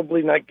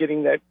probably not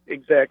getting that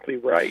exactly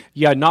right.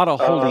 Yeah, not a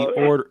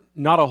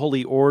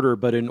holy order,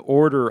 but an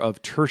order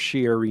of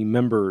tertiary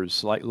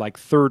members, like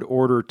third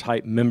order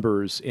type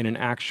members in an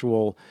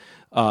actual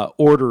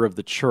order of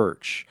the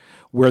church,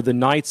 where the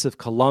Knights of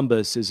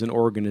Columbus is an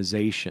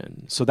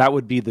organization. So that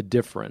would be the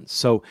difference.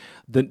 So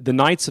the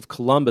Knights of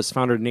Columbus,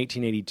 founded in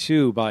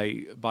 1882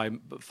 by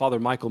Father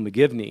Michael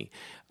McGivney,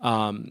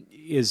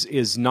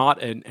 is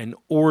not an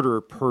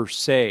order per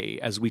se,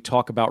 as we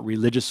talk about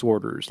religious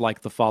orders like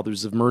the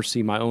Fathers of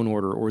Mercy, my own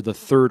order, or the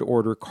Third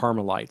Order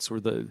Carmelites, or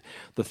the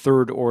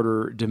Third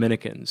Order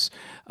Dominicans,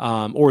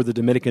 or the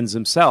Dominicans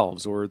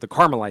themselves, or the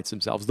Carmelites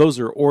themselves. Those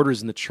are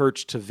orders in the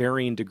church to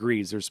varying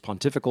degrees. There's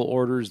pontifical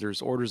orders,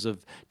 there's orders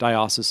of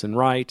diocesan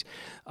right,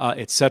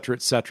 et cetera,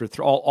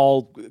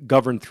 all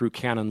governed through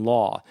canon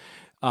law.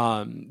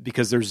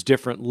 Because there's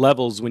different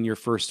levels when you're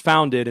first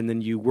founded, and then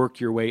you work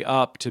your way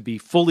up to be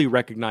fully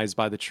recognized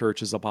by the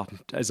church as a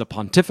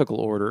pontifical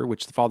order,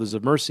 which the Fathers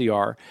of Mercy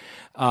are,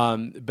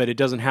 but it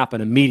doesn't happen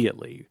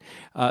immediately.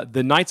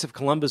 The Knights of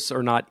Columbus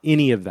are not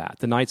any of that.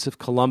 The Knights of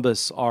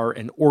Columbus are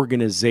an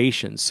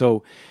organization.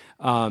 So,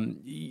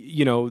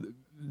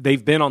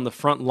 they've been on the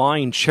front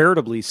line,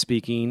 charitably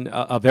speaking,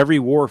 of every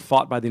war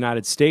fought by the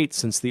United States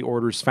since the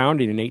order's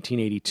founding in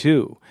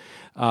 1882.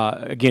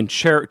 Again,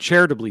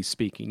 charitably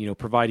speaking,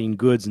 providing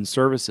goods and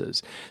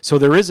services. So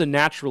there is a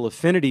natural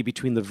affinity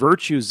between the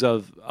virtues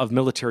of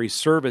military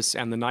service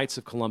and the Knights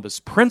of Columbus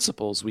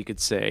principles, we could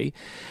say.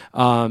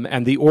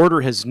 And the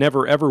order has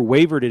never, ever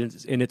wavered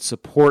in its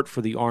support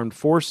for the armed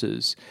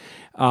forces.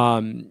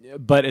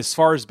 But as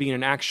far as being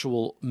an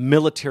actual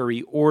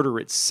military order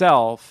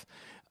itself,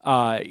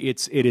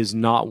 it is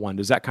not one.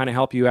 Does that kind of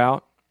help you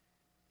out?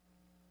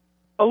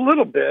 A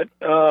little bit.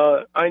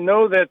 I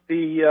know that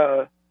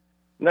the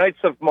Knights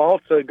of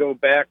Malta go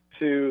back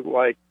to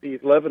like the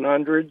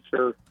 1100s,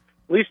 or at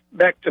least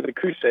back to the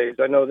Crusades.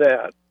 I know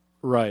that.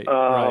 Right.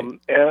 And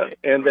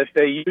that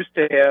they used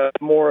to have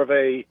more of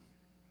a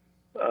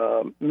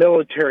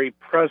military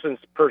presence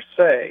per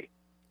se.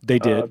 They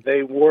did.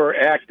 They were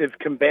active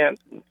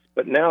combatants,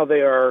 but now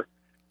they are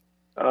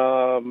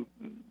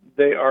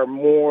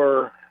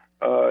more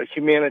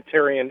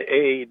humanitarian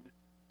aid.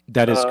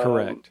 That is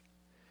correct.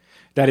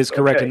 That is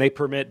correct, Okay. and they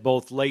permit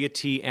both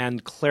laity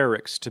and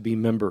clerics to be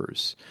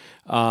members.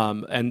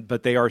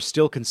 But they are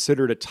still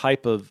considered a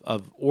type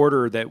of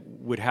order that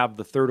would have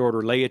the third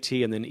order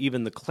laity, and then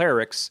even the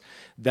clerics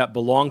that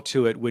belong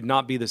to it would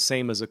not be the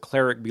same as a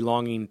cleric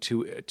belonging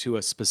to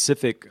a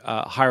specific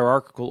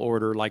hierarchical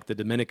order like the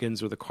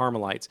Dominicans or the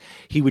Carmelites.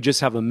 He would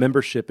just have a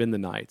membership in the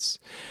Knights.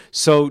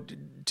 So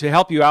to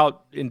help you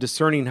out in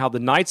discerning how the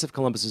Knights of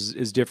Columbus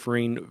is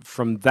differing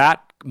from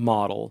that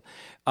model,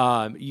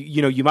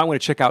 you might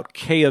want to check out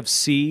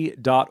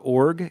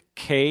kofc.org,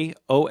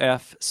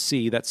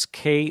 KOFC, that's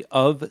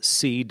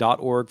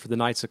kofc.org for the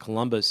Knights of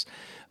Columbus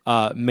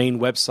main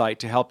website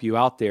to help you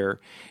out there.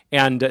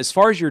 And as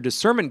far as your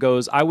discernment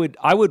goes, I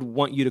would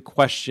want you to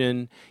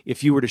question,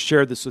 if you were to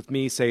share this with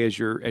me, say as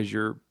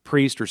your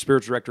priest or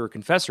spiritual director or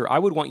confessor, I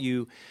would want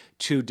you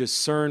to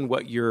discern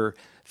what your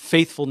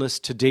faithfulness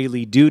to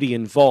daily duty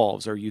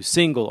involves. Are you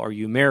single? Are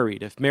you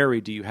married? If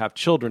married, do you have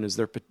children? Is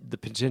there the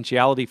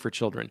potentiality for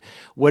children?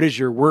 What is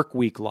your work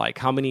week like?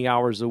 How many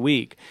hours a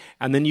week?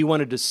 And then you want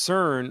to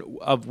discern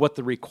of what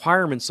the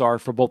requirements are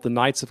for both the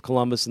Knights of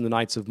Columbus and the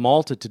Knights of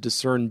Malta to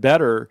discern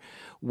better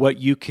what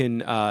you can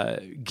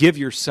give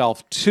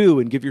yourself to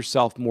and give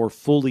yourself more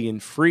fully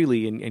and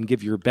freely and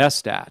give your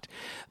best at.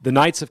 The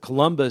Knights of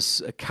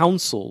Columbus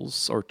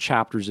councils, or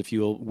chapters if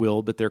you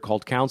will, but they're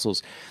called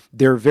councils,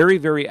 they're very,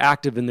 very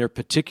active in their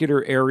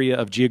particular area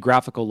of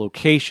geographical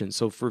location.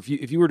 So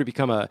if you were to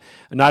become a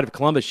Knight of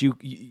Columbus, you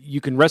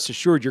can rest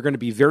assured you're going to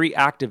be very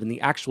active in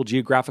the actual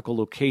geographical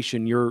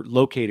location you're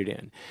located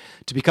in.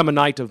 To become a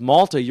Knight of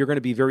Malta, you're going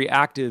to be very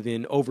active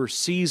in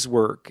overseas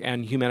work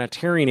and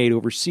humanitarian aid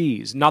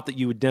overseas. Not that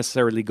you would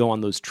necessarily go on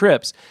those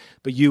trips,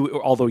 but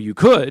although you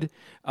could,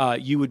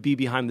 you would be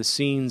behind the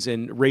scenes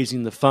in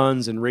raising the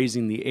funds and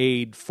raising the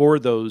aid for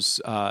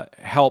those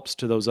helps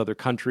to those other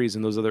countries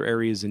and those other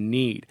areas in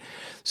need.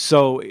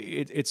 So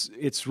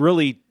it's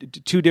really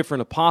two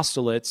different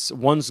apostolates.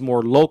 One's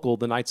more local,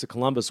 the Knights of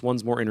Columbus.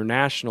 One's more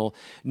international.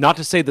 Not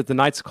to say that the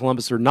Knights of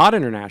Columbus are not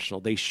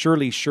international. They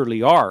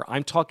surely are.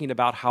 I'm talking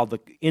about how the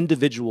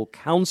individual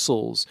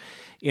councils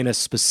in a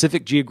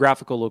specific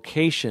geographical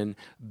location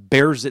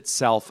bears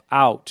itself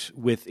out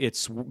with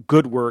its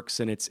good works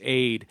and its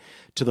aid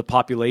to the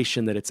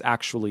population that it's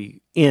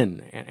actually in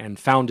and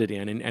founded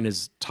in and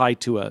is tied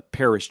to a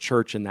parish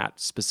church in that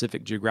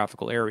specific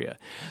geographical area.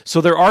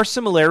 So there are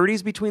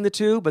similarities between the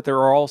two, but there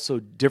are also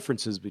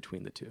differences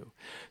between the two.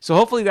 So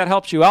hopefully that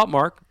helps you out,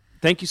 Mark.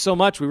 Thank you so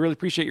much. We really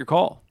appreciate your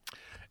call.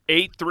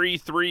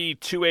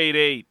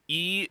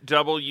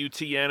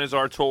 833-288-EWTN is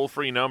our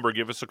toll-free number.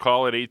 Give us a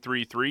call at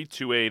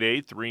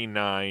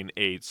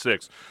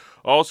 833-288-3986.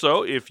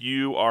 Also, if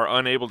you are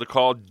unable to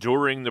call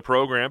during the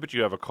program, but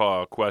you have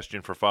a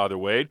question for Father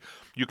Wade,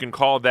 you can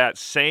call that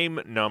same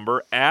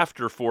number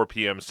after 4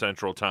 p.m.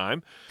 Central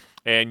Time,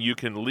 and you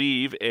can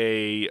leave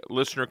a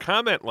listener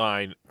comment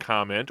line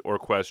comment or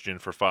question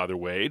for Father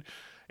Wade.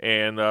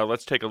 And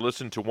let's take a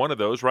listen to one of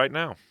those right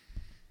now.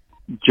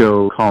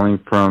 Joe calling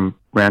from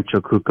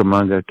Rancho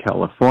Cucamonga,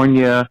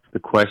 California. The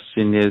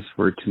question is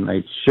for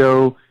tonight's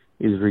show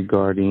is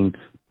regarding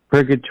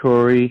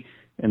purgatory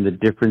and the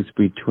difference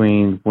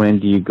between when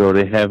do you go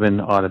to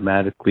heaven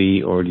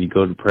automatically or do you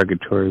go to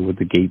purgatory with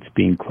the gates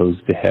being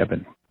closed to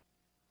heaven?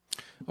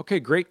 Okay,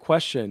 great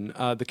question.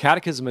 The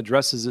Catechism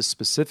addresses this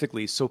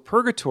specifically. So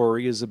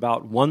purgatory is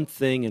about one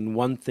thing and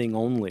one thing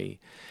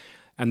only,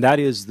 and that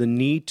is the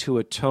need to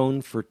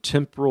atone for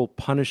temporal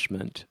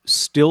punishment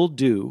still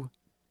due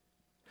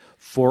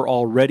for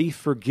already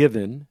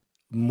forgiven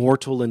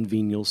mortal and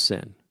venial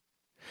sin.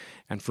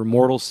 And for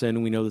mortal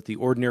sin, we know that the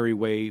ordinary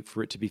way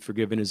for it to be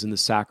forgiven is in the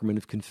sacrament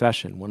of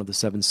confession, one of the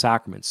 7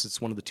 sacraments. It's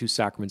one of the 2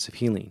 sacraments of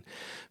healing.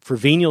 For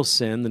venial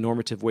sin, the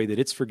normative way that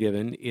it's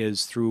forgiven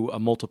is through a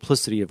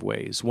multiplicity of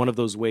ways. One of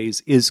those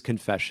ways is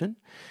confession.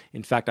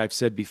 In fact, I've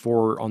said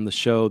before on the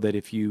show that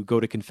if you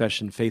go to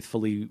confession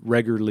faithfully,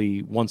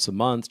 regularly, once a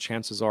month,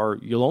 chances are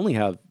you'll only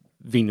have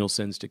venial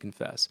sins to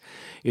confess.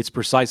 It's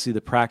precisely the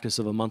practice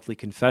of a monthly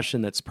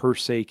confession that's per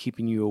se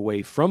keeping you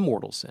away from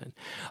mortal sin.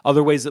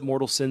 Other ways that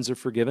mortal sins are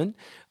forgiven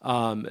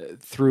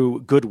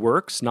through good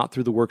works, not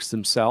through the works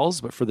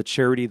themselves, but for the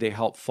charity they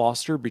help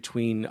foster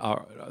between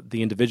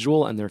the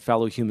individual and their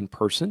fellow human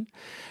person.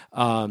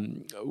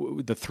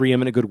 The 3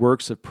 eminent good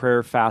works of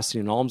prayer, fasting,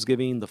 and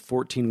almsgiving, the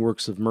 14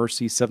 works of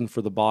mercy, 7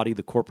 for the body,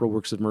 the corporal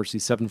works of mercy,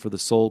 7 for the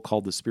soul,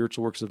 called the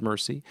spiritual works of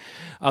mercy.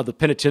 The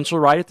penitential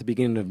rite at the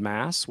beginning of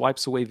Mass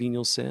wipes away venial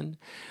sin.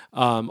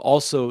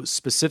 Also,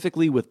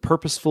 specifically with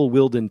purposeful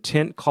willed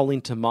intent,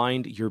 calling to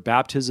mind your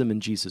baptism in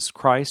Jesus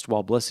Christ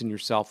while blessing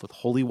yourself with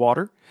holy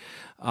water.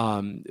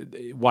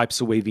 Wipes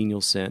away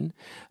venial sin.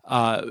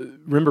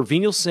 Remember,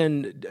 venial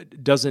sin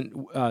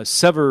doesn't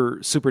sever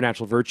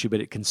supernatural virtue,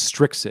 but it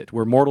constricts it,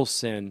 where mortal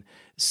sin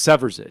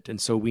severs it.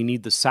 And so we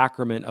need the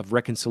sacrament of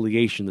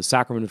reconciliation, the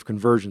sacrament of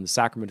conversion, the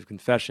sacrament of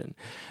confession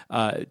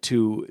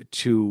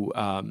to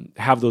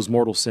have those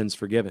mortal sins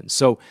forgiven.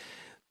 So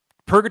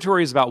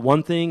purgatory is about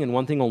one thing and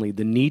one thing only,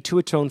 the need to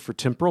atone for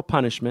temporal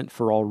punishment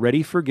for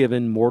already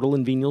forgiven mortal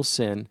and venial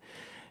sin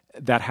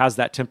that has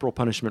that temporal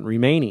punishment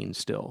remaining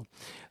still.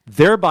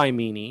 Thereby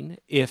meaning,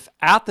 if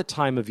at the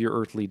time of your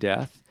earthly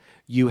death,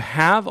 you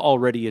have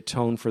already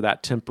atoned for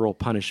that temporal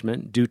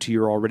punishment due to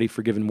your already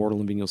forgiven mortal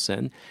and venial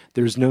sin,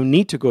 there's no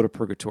need to go to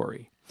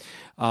purgatory.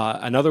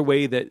 Another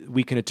way that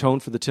we can atone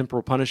for the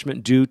temporal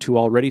punishment due to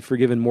already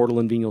forgiven mortal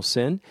and venial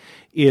sin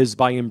is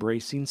by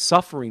embracing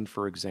suffering,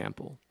 for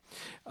example.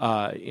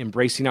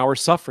 Embracing our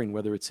suffering,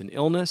 whether it's an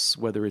illness,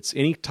 whether it's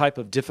any type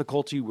of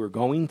difficulty we're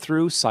going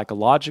through,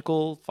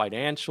 psychological,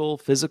 financial,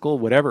 physical,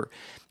 whatever.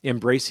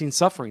 Embracing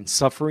suffering.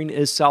 Suffering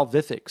is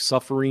salvific.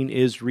 Suffering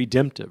is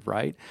redemptive,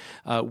 right?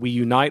 We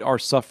unite our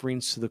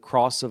sufferings to the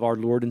cross of our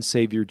Lord and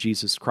Savior,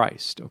 Jesus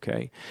Christ,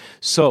 okay?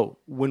 So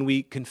when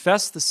we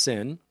confess the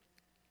sin,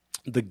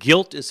 the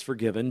guilt is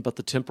forgiven, but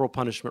the temporal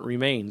punishment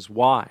remains.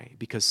 Why?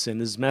 Because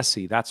sin is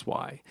messy. That's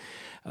why.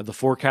 The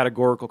four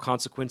categorical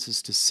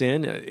consequences to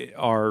sin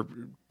are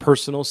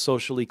personal,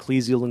 social,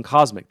 ecclesial, and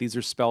cosmic. These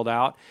are spelled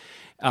out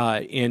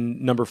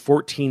in number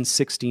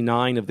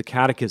 1469 of the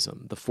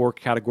Catechism, the four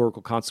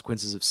categorical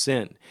consequences of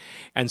sin.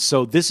 And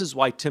so this is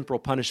why temporal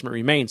punishment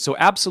remains. So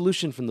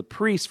absolution from the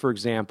priest, for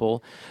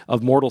example,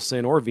 of mortal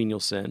sin or venial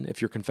sin,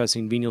 if you're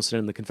confessing venial sin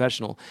in the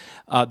confessional,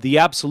 the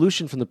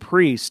absolution from the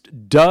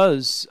priest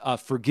does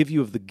forgive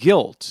you of the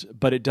guilt,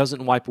 but it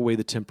doesn't wipe away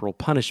the temporal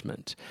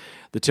punishment.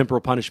 The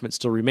temporal punishment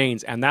still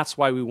remains, and that's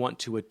why we want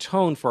to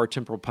atone for our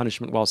temporal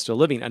punishment while still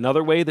living.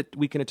 Another way that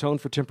we can atone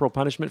for temporal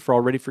punishment for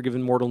already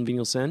forgiven mortal and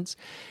venial sins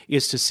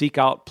is to seek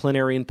out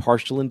plenary and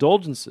partial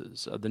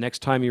indulgences. The next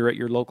time you're at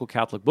your local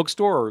Catholic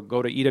bookstore, or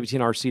go to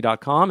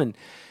ewtnrc.com and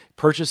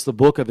purchase the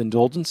book of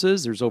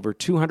indulgences. There's over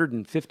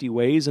 250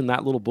 ways in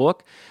that little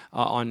book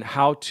on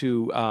how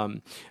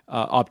to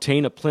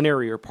obtain a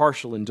plenary or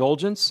partial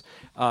indulgence.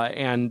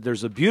 And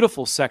there's a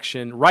beautiful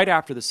section right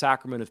after the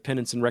sacrament of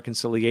penance and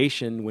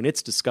reconciliation, when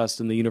it's discussed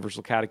in the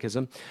Universal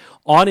Catechism,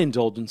 on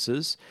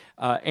indulgences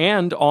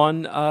and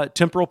on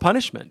temporal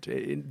punishment.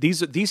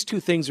 These two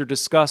things are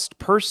discussed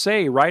per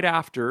se right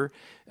after,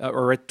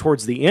 or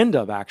towards the end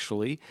of,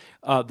 actually,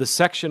 the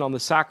section on the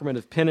sacrament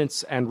of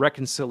penance and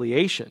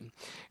reconciliation.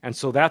 And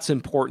so that's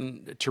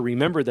important to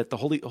remember, that the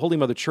Holy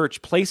Mother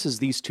Church places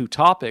these two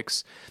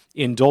topics,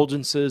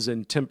 indulgences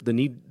and the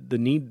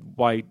need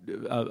why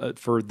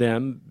for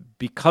them,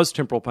 because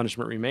temporal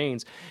punishment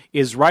remains,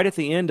 is right at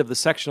the end of the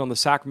section on the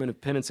sacrament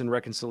of penance and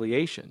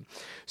reconciliation.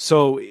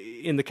 So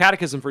in the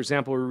Catechism, for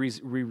example,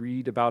 we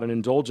read about an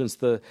indulgence.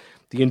 The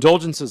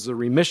indulgence is a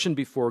remission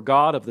before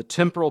God of the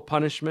temporal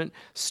punishment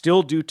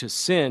still due to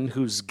sin,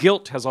 whose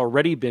guilt has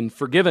already been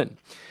forgiven.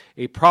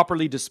 A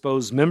properly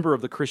disposed member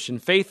of the Christian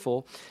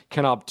faithful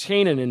can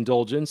obtain an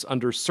indulgence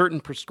under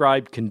certain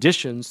prescribed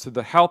conditions through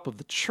the help of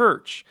the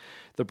Church,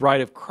 the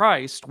bride of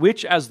Christ,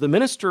 which, as the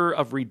minister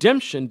of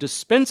redemption,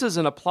 dispenses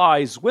and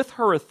applies with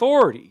her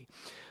authority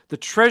the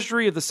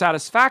treasury of the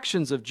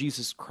satisfactions of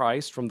Jesus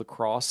Christ from the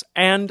cross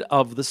and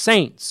of the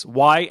saints.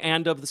 Why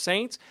and of the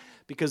saints?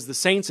 Because the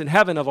saints in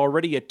heaven have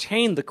already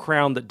attained the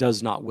crown that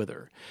does not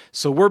wither.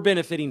 So we're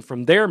benefiting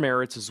from their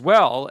merits as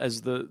well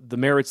as the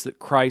merits that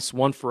Christ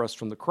won for us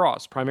from the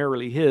cross,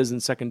 primarily his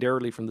and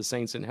secondarily from the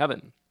saints in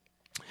heaven.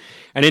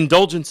 An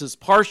indulgence is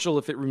partial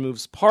if it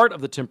removes part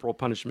of the temporal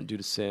punishment due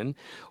to sin,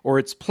 or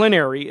it's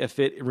plenary if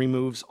it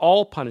removes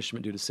all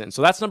punishment due to sin.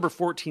 So that's number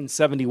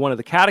 1471 of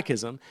the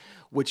Catechism,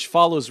 which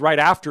follows right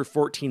after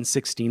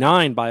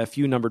 1469 by a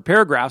few numbered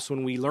paragraphs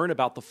when we learn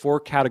about the four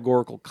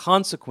categorical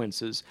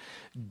consequences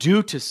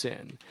due to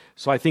sin.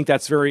 So I think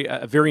that's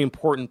a very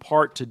important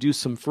part to do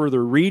some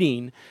further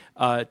reading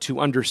to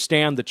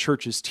understand the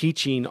Church's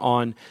teaching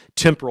on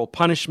temporal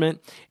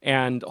punishment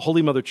and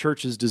Holy Mother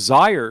Church's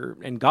desire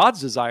and God's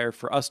desire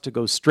for us to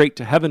go straight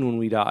to heaven when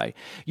we die.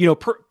 You know,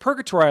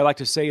 purgatory, I like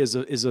to say, is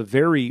a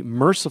very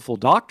merciful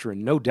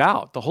doctrine, no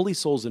doubt. The holy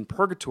souls in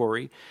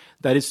purgatory,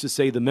 that is to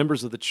say, the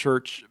members of the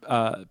Church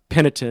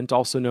penitent,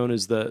 also known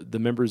as the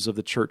members of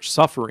the Church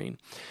suffering,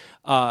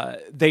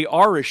 they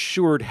are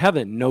assured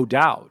heaven, no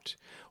doubt,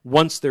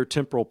 once their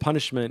temporal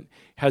punishment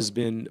has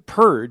been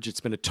purged, it's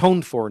been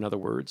atoned for, in other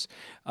words,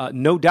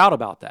 no doubt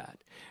about that.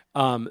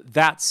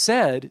 That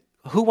said,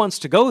 who wants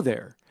to go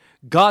there?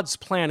 God's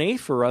plan A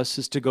for us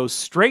is to go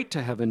straight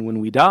to heaven when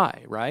we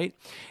die, right?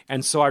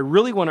 And so I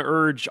really want to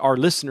urge our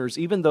listeners,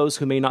 even those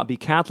who may not be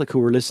Catholic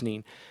who are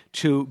listening,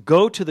 to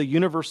go to the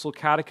Universal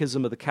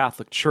Catechism of the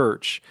Catholic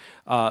Church,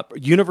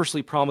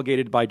 universally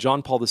promulgated by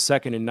John Paul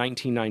II in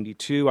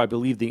 1992. I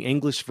believe the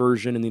English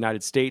version in the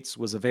United States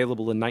was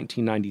available in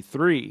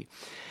 1993.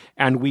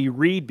 And we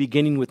read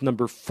beginning with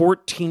number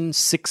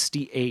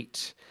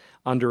 1468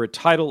 under a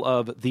title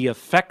of The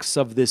Effects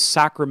of this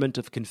Sacrament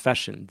of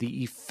Confession.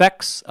 The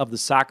Effects of the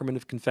Sacrament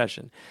of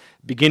Confession,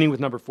 beginning with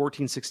number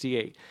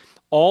 1468.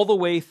 All the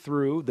way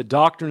through the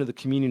doctrine of the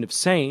communion of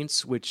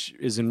saints, which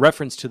is in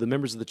reference to the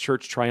members of the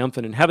Church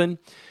triumphant in heaven,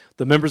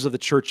 the members of the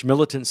Church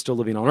militant still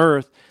living on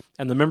earth,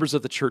 and the members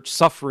of the Church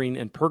suffering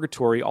in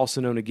purgatory,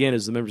 also known again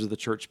as the members of the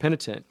Church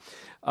penitent.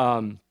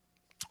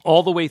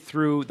 All the way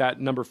through that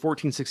number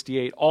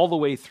 1468, all the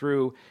way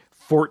through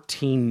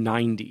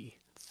 1490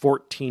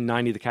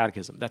 of the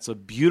Catechism. That's a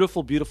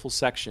beautiful, beautiful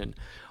section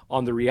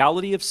on the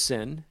reality of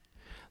sin,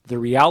 the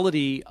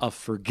reality of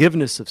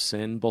forgiveness of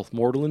sin, both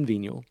mortal and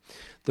venial,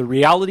 the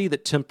reality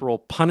that temporal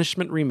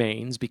punishment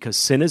remains because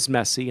sin is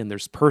messy and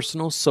there's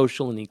personal,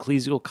 social, and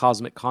ecclesial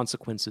cosmic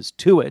consequences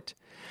to it,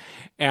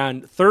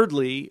 and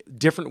thirdly,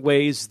 different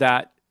ways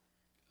that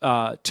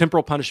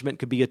temporal punishment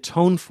could be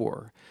atoned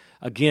for.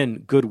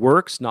 Again, good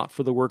works, not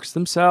for the works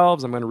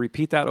themselves. I'm going to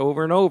repeat that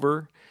over and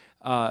over,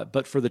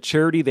 but for the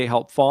charity they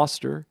help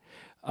foster.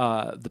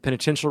 The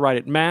penitential rite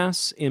at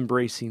Mass,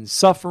 embracing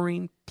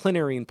suffering,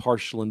 plenary and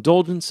partial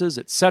indulgences,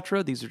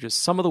 etc. These are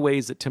just some of the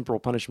ways that temporal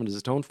punishment is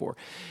atoned for.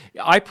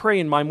 I pray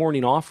in my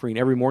morning offering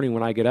every morning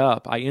when I get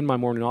up. I end my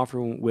morning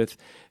offering with,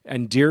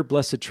 and dear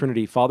blessed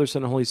Trinity, Father,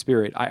 Son, and Holy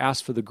Spirit, I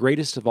ask for the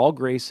greatest of all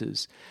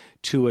graces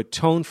to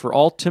atone for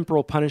all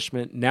temporal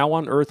punishment now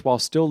on earth while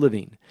still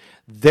living,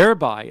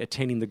 thereby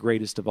attaining the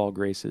greatest of all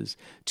graces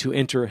to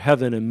enter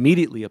heaven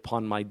immediately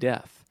upon my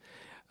death.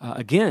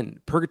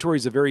 Again, purgatory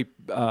is a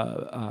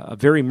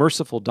very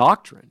merciful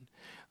doctrine.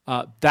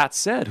 That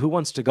said, who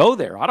wants to go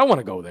there? I don't want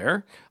to go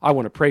there. I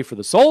want to pray for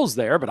the souls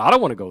there, but I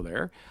don't want to go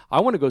there.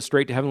 I want to go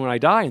straight to heaven when I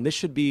die, and this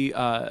should be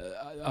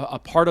a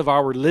part of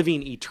our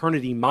living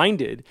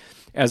eternity-minded,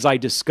 as I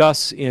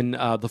discuss in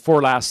The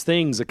Four Last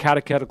Things, a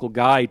catechetical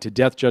guide to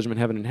death, judgment,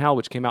 heaven, and hell,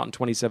 which came out in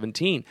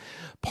 2017.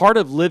 Part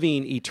of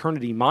living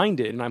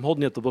eternity-minded, and I'm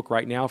holding up the book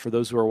right now for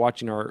those who are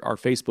watching our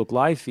Facebook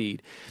live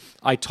feed,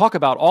 I talk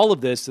about all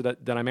of this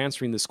that I'm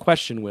answering this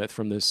question with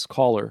from this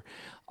caller.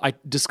 I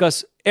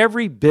discuss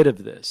every bit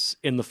of this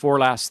in The Four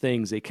Last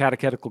Things, a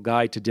catechetical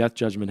guide to death,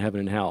 judgment,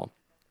 heaven, and hell.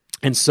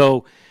 And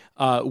so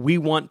we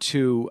want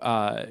to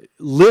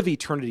live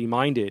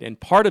eternity-minded, and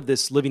part of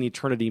this living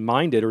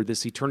eternity-minded, or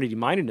this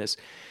eternity-mindedness,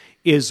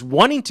 is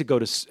wanting to go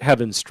to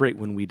heaven straight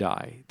when we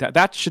die.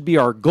 That should be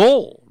our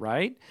goal,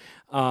 right?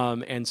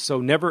 And so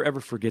never, ever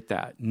forget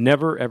that.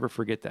 Never, ever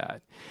forget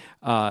that.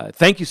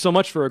 Thank you so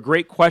much for a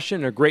great question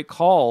and a great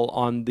call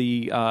on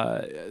the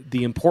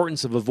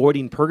importance of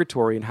avoiding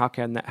purgatory and how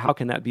can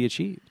that be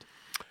achieved.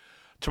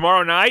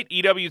 Tomorrow night,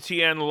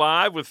 EWTN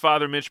Live with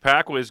Father Mitch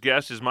Pacwa. His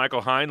guest is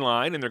Michael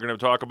Heinlein, and they're going to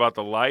talk about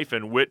the life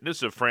and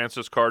witness of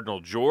Francis Cardinal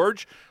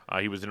George.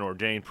 He was an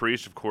ordained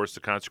priest, of course, the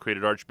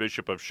consecrated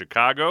Archbishop of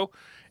Chicago,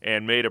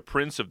 and made a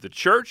prince of the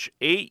church.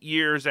 8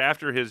 years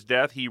after his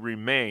death, he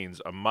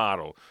remains a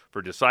model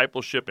for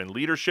discipleship and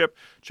leadership.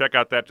 Check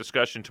out that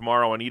discussion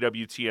tomorrow on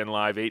EWTN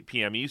Live, 8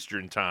 p.m.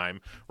 Eastern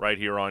Time, right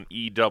here on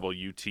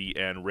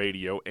EWTN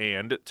Radio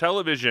and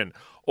Television.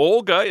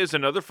 Olga is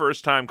another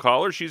first-time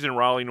caller. She's in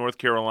Raleigh, North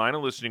Carolina,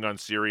 listening on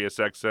Sirius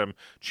XM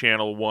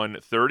Channel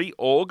 130.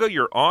 Olga,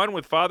 you're on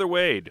with Father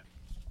Wade.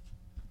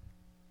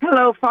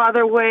 Hello,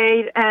 Father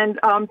Wade, and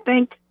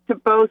thanks to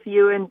both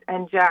you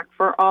and Jack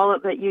for all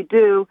that you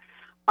do.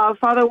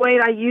 Father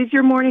Wade, I use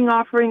your morning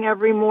offering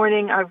every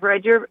morning. I've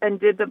read and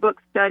did the book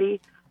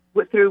study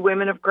through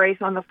Women of Grace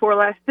on the Four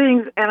Last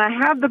Things, and I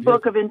have the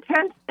book of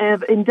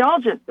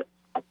indulgences.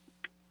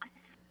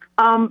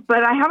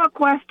 But I have a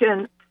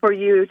question for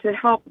you to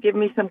help give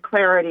me some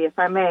clarity, if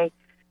I may.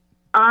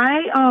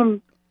 I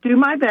do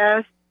my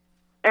best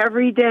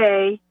every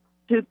day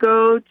to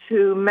go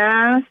to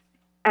Mass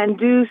and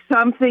do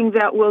something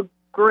that will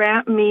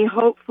grant me,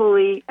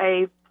 hopefully,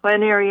 a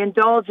plenary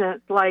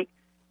indulgence, like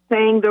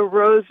saying the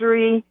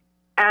rosary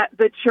at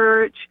the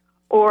church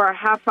or a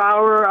half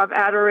hour of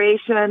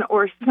adoration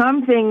or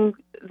something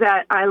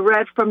that I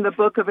read from the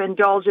book of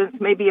indulgence,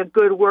 maybe a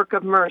good work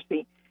of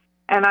mercy.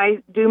 And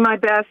I do my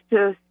best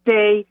to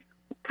stay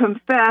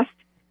confessed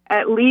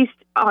at least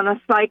on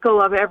a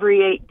cycle of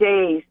every 8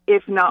 days,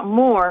 if not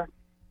more.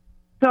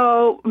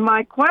 So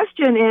my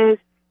question is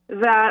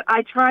that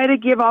I try to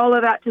give all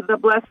of that to the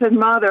Blessed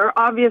Mother.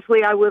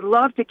 Obviously, I would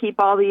love to keep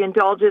all the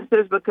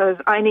indulgences because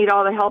I need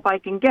all the help I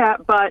can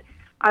get, but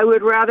I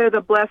would rather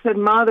the Blessed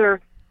Mother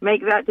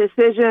make that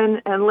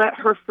decision and let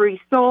her free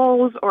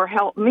souls or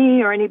help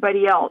me or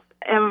anybody else.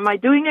 Am I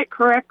doing it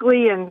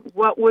correctly, and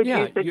what would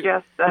you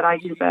suggest that I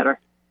do better?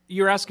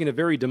 You're asking a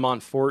very de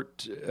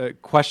Montfort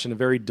question, a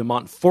very de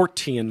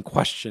Montfortian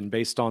question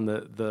based on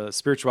the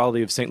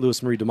spirituality of St.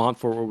 Louis Marie de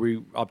Montfort, where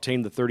we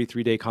obtained the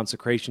 33-day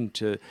consecration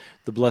to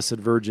the Blessed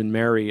Virgin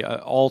Mary,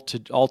 all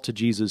to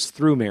Jesus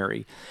through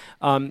Mary.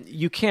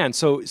 You can.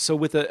 So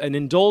with an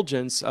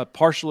indulgence, a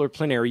partial or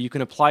plenary, you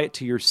can apply it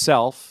to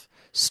yourself,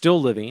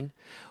 still living,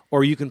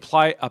 or you can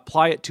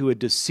apply it to a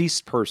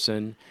deceased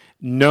person,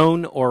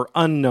 known or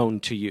unknown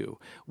to you.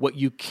 What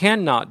you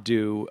cannot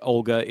do,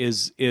 Olga,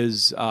 is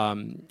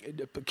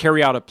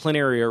carry out a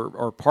plenary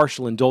or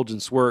partial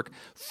indulgence work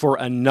for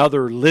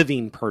another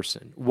living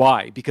person.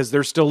 Why? Because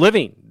they're still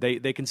living.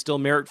 They can still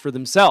merit for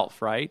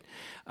themselves, right?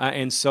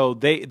 And so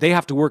they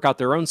have to work out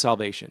their own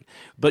salvation.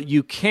 But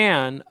you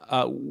can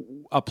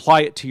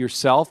apply it to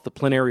yourself, the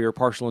plenary or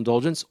partial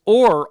indulgence,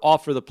 or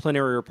offer the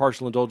plenary or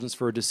partial indulgence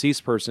for a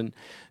deceased person,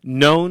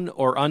 known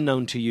or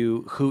unknown to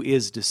you, who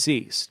is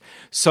deceased.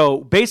 So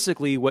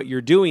basically what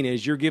you're doing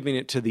is you're giving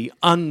it to to the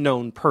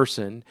unknown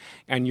person,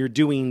 and you're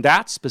doing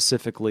that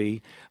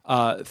specifically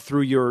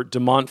through your de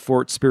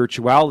Montfort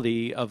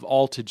spirituality of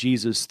all to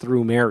Jesus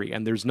through Mary,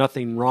 and there's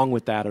nothing wrong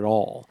with that at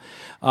all.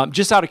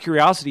 Just out of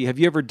curiosity, have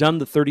you ever done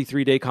the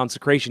 33-day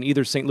consecration,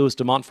 either St. Louis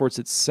de Montfort's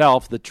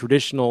itself, the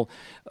traditional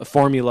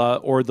formula,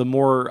 or the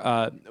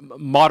more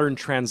modern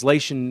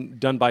translation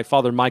done by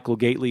Father Michael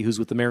Gately, who's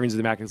with the Marians of the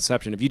Immaculate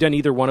Conception? Have you done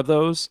either one of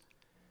those?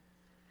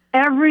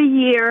 Every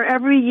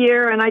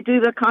year, and I do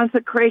the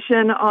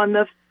consecration on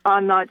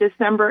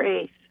December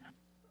 8th.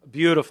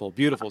 Beautiful,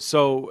 beautiful.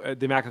 So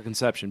the Immaculate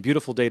Conception,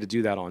 beautiful day to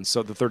do that on.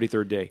 So the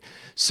 33rd day.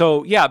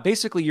 So yeah,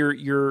 basically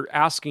you're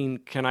asking,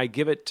 can I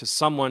give it to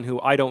someone who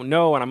I don't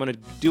know, and I'm going to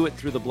do it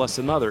through the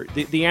Blessed Mother?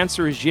 The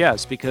answer is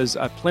yes, because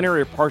a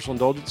plenary or partial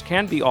indulgence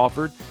can be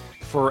offered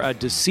for a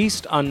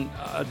deceased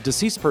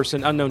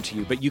person unknown to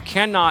you, but you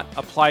cannot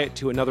apply it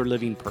to another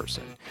living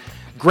person.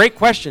 Great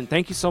question.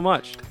 Thank you so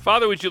much.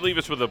 Father, would you leave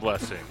us with a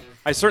blessing?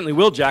 I certainly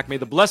will, Jack. May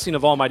the blessing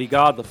of Almighty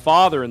God, the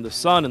Father, and the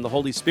Son, and the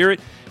Holy Spirit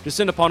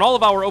descend upon all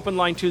of our Open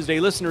Line Tuesday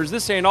listeners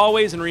this day and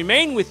always, and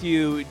remain with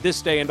you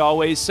this day and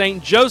always.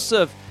 Saint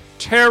Joseph,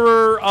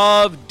 terror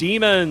of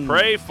demons.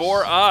 Pray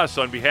for us.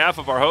 On behalf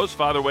of our host,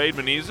 Father Wade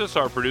Menezes,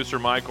 our producer,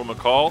 Michael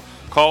McCall,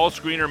 call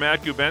screener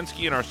Matt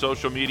Gubensky, and our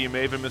social media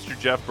maven, Mr.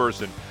 Jeff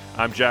Burson.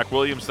 I'm Jack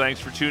Williams. Thanks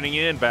for tuning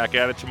in. Back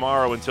at it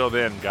tomorrow. Until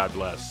then, God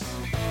bless.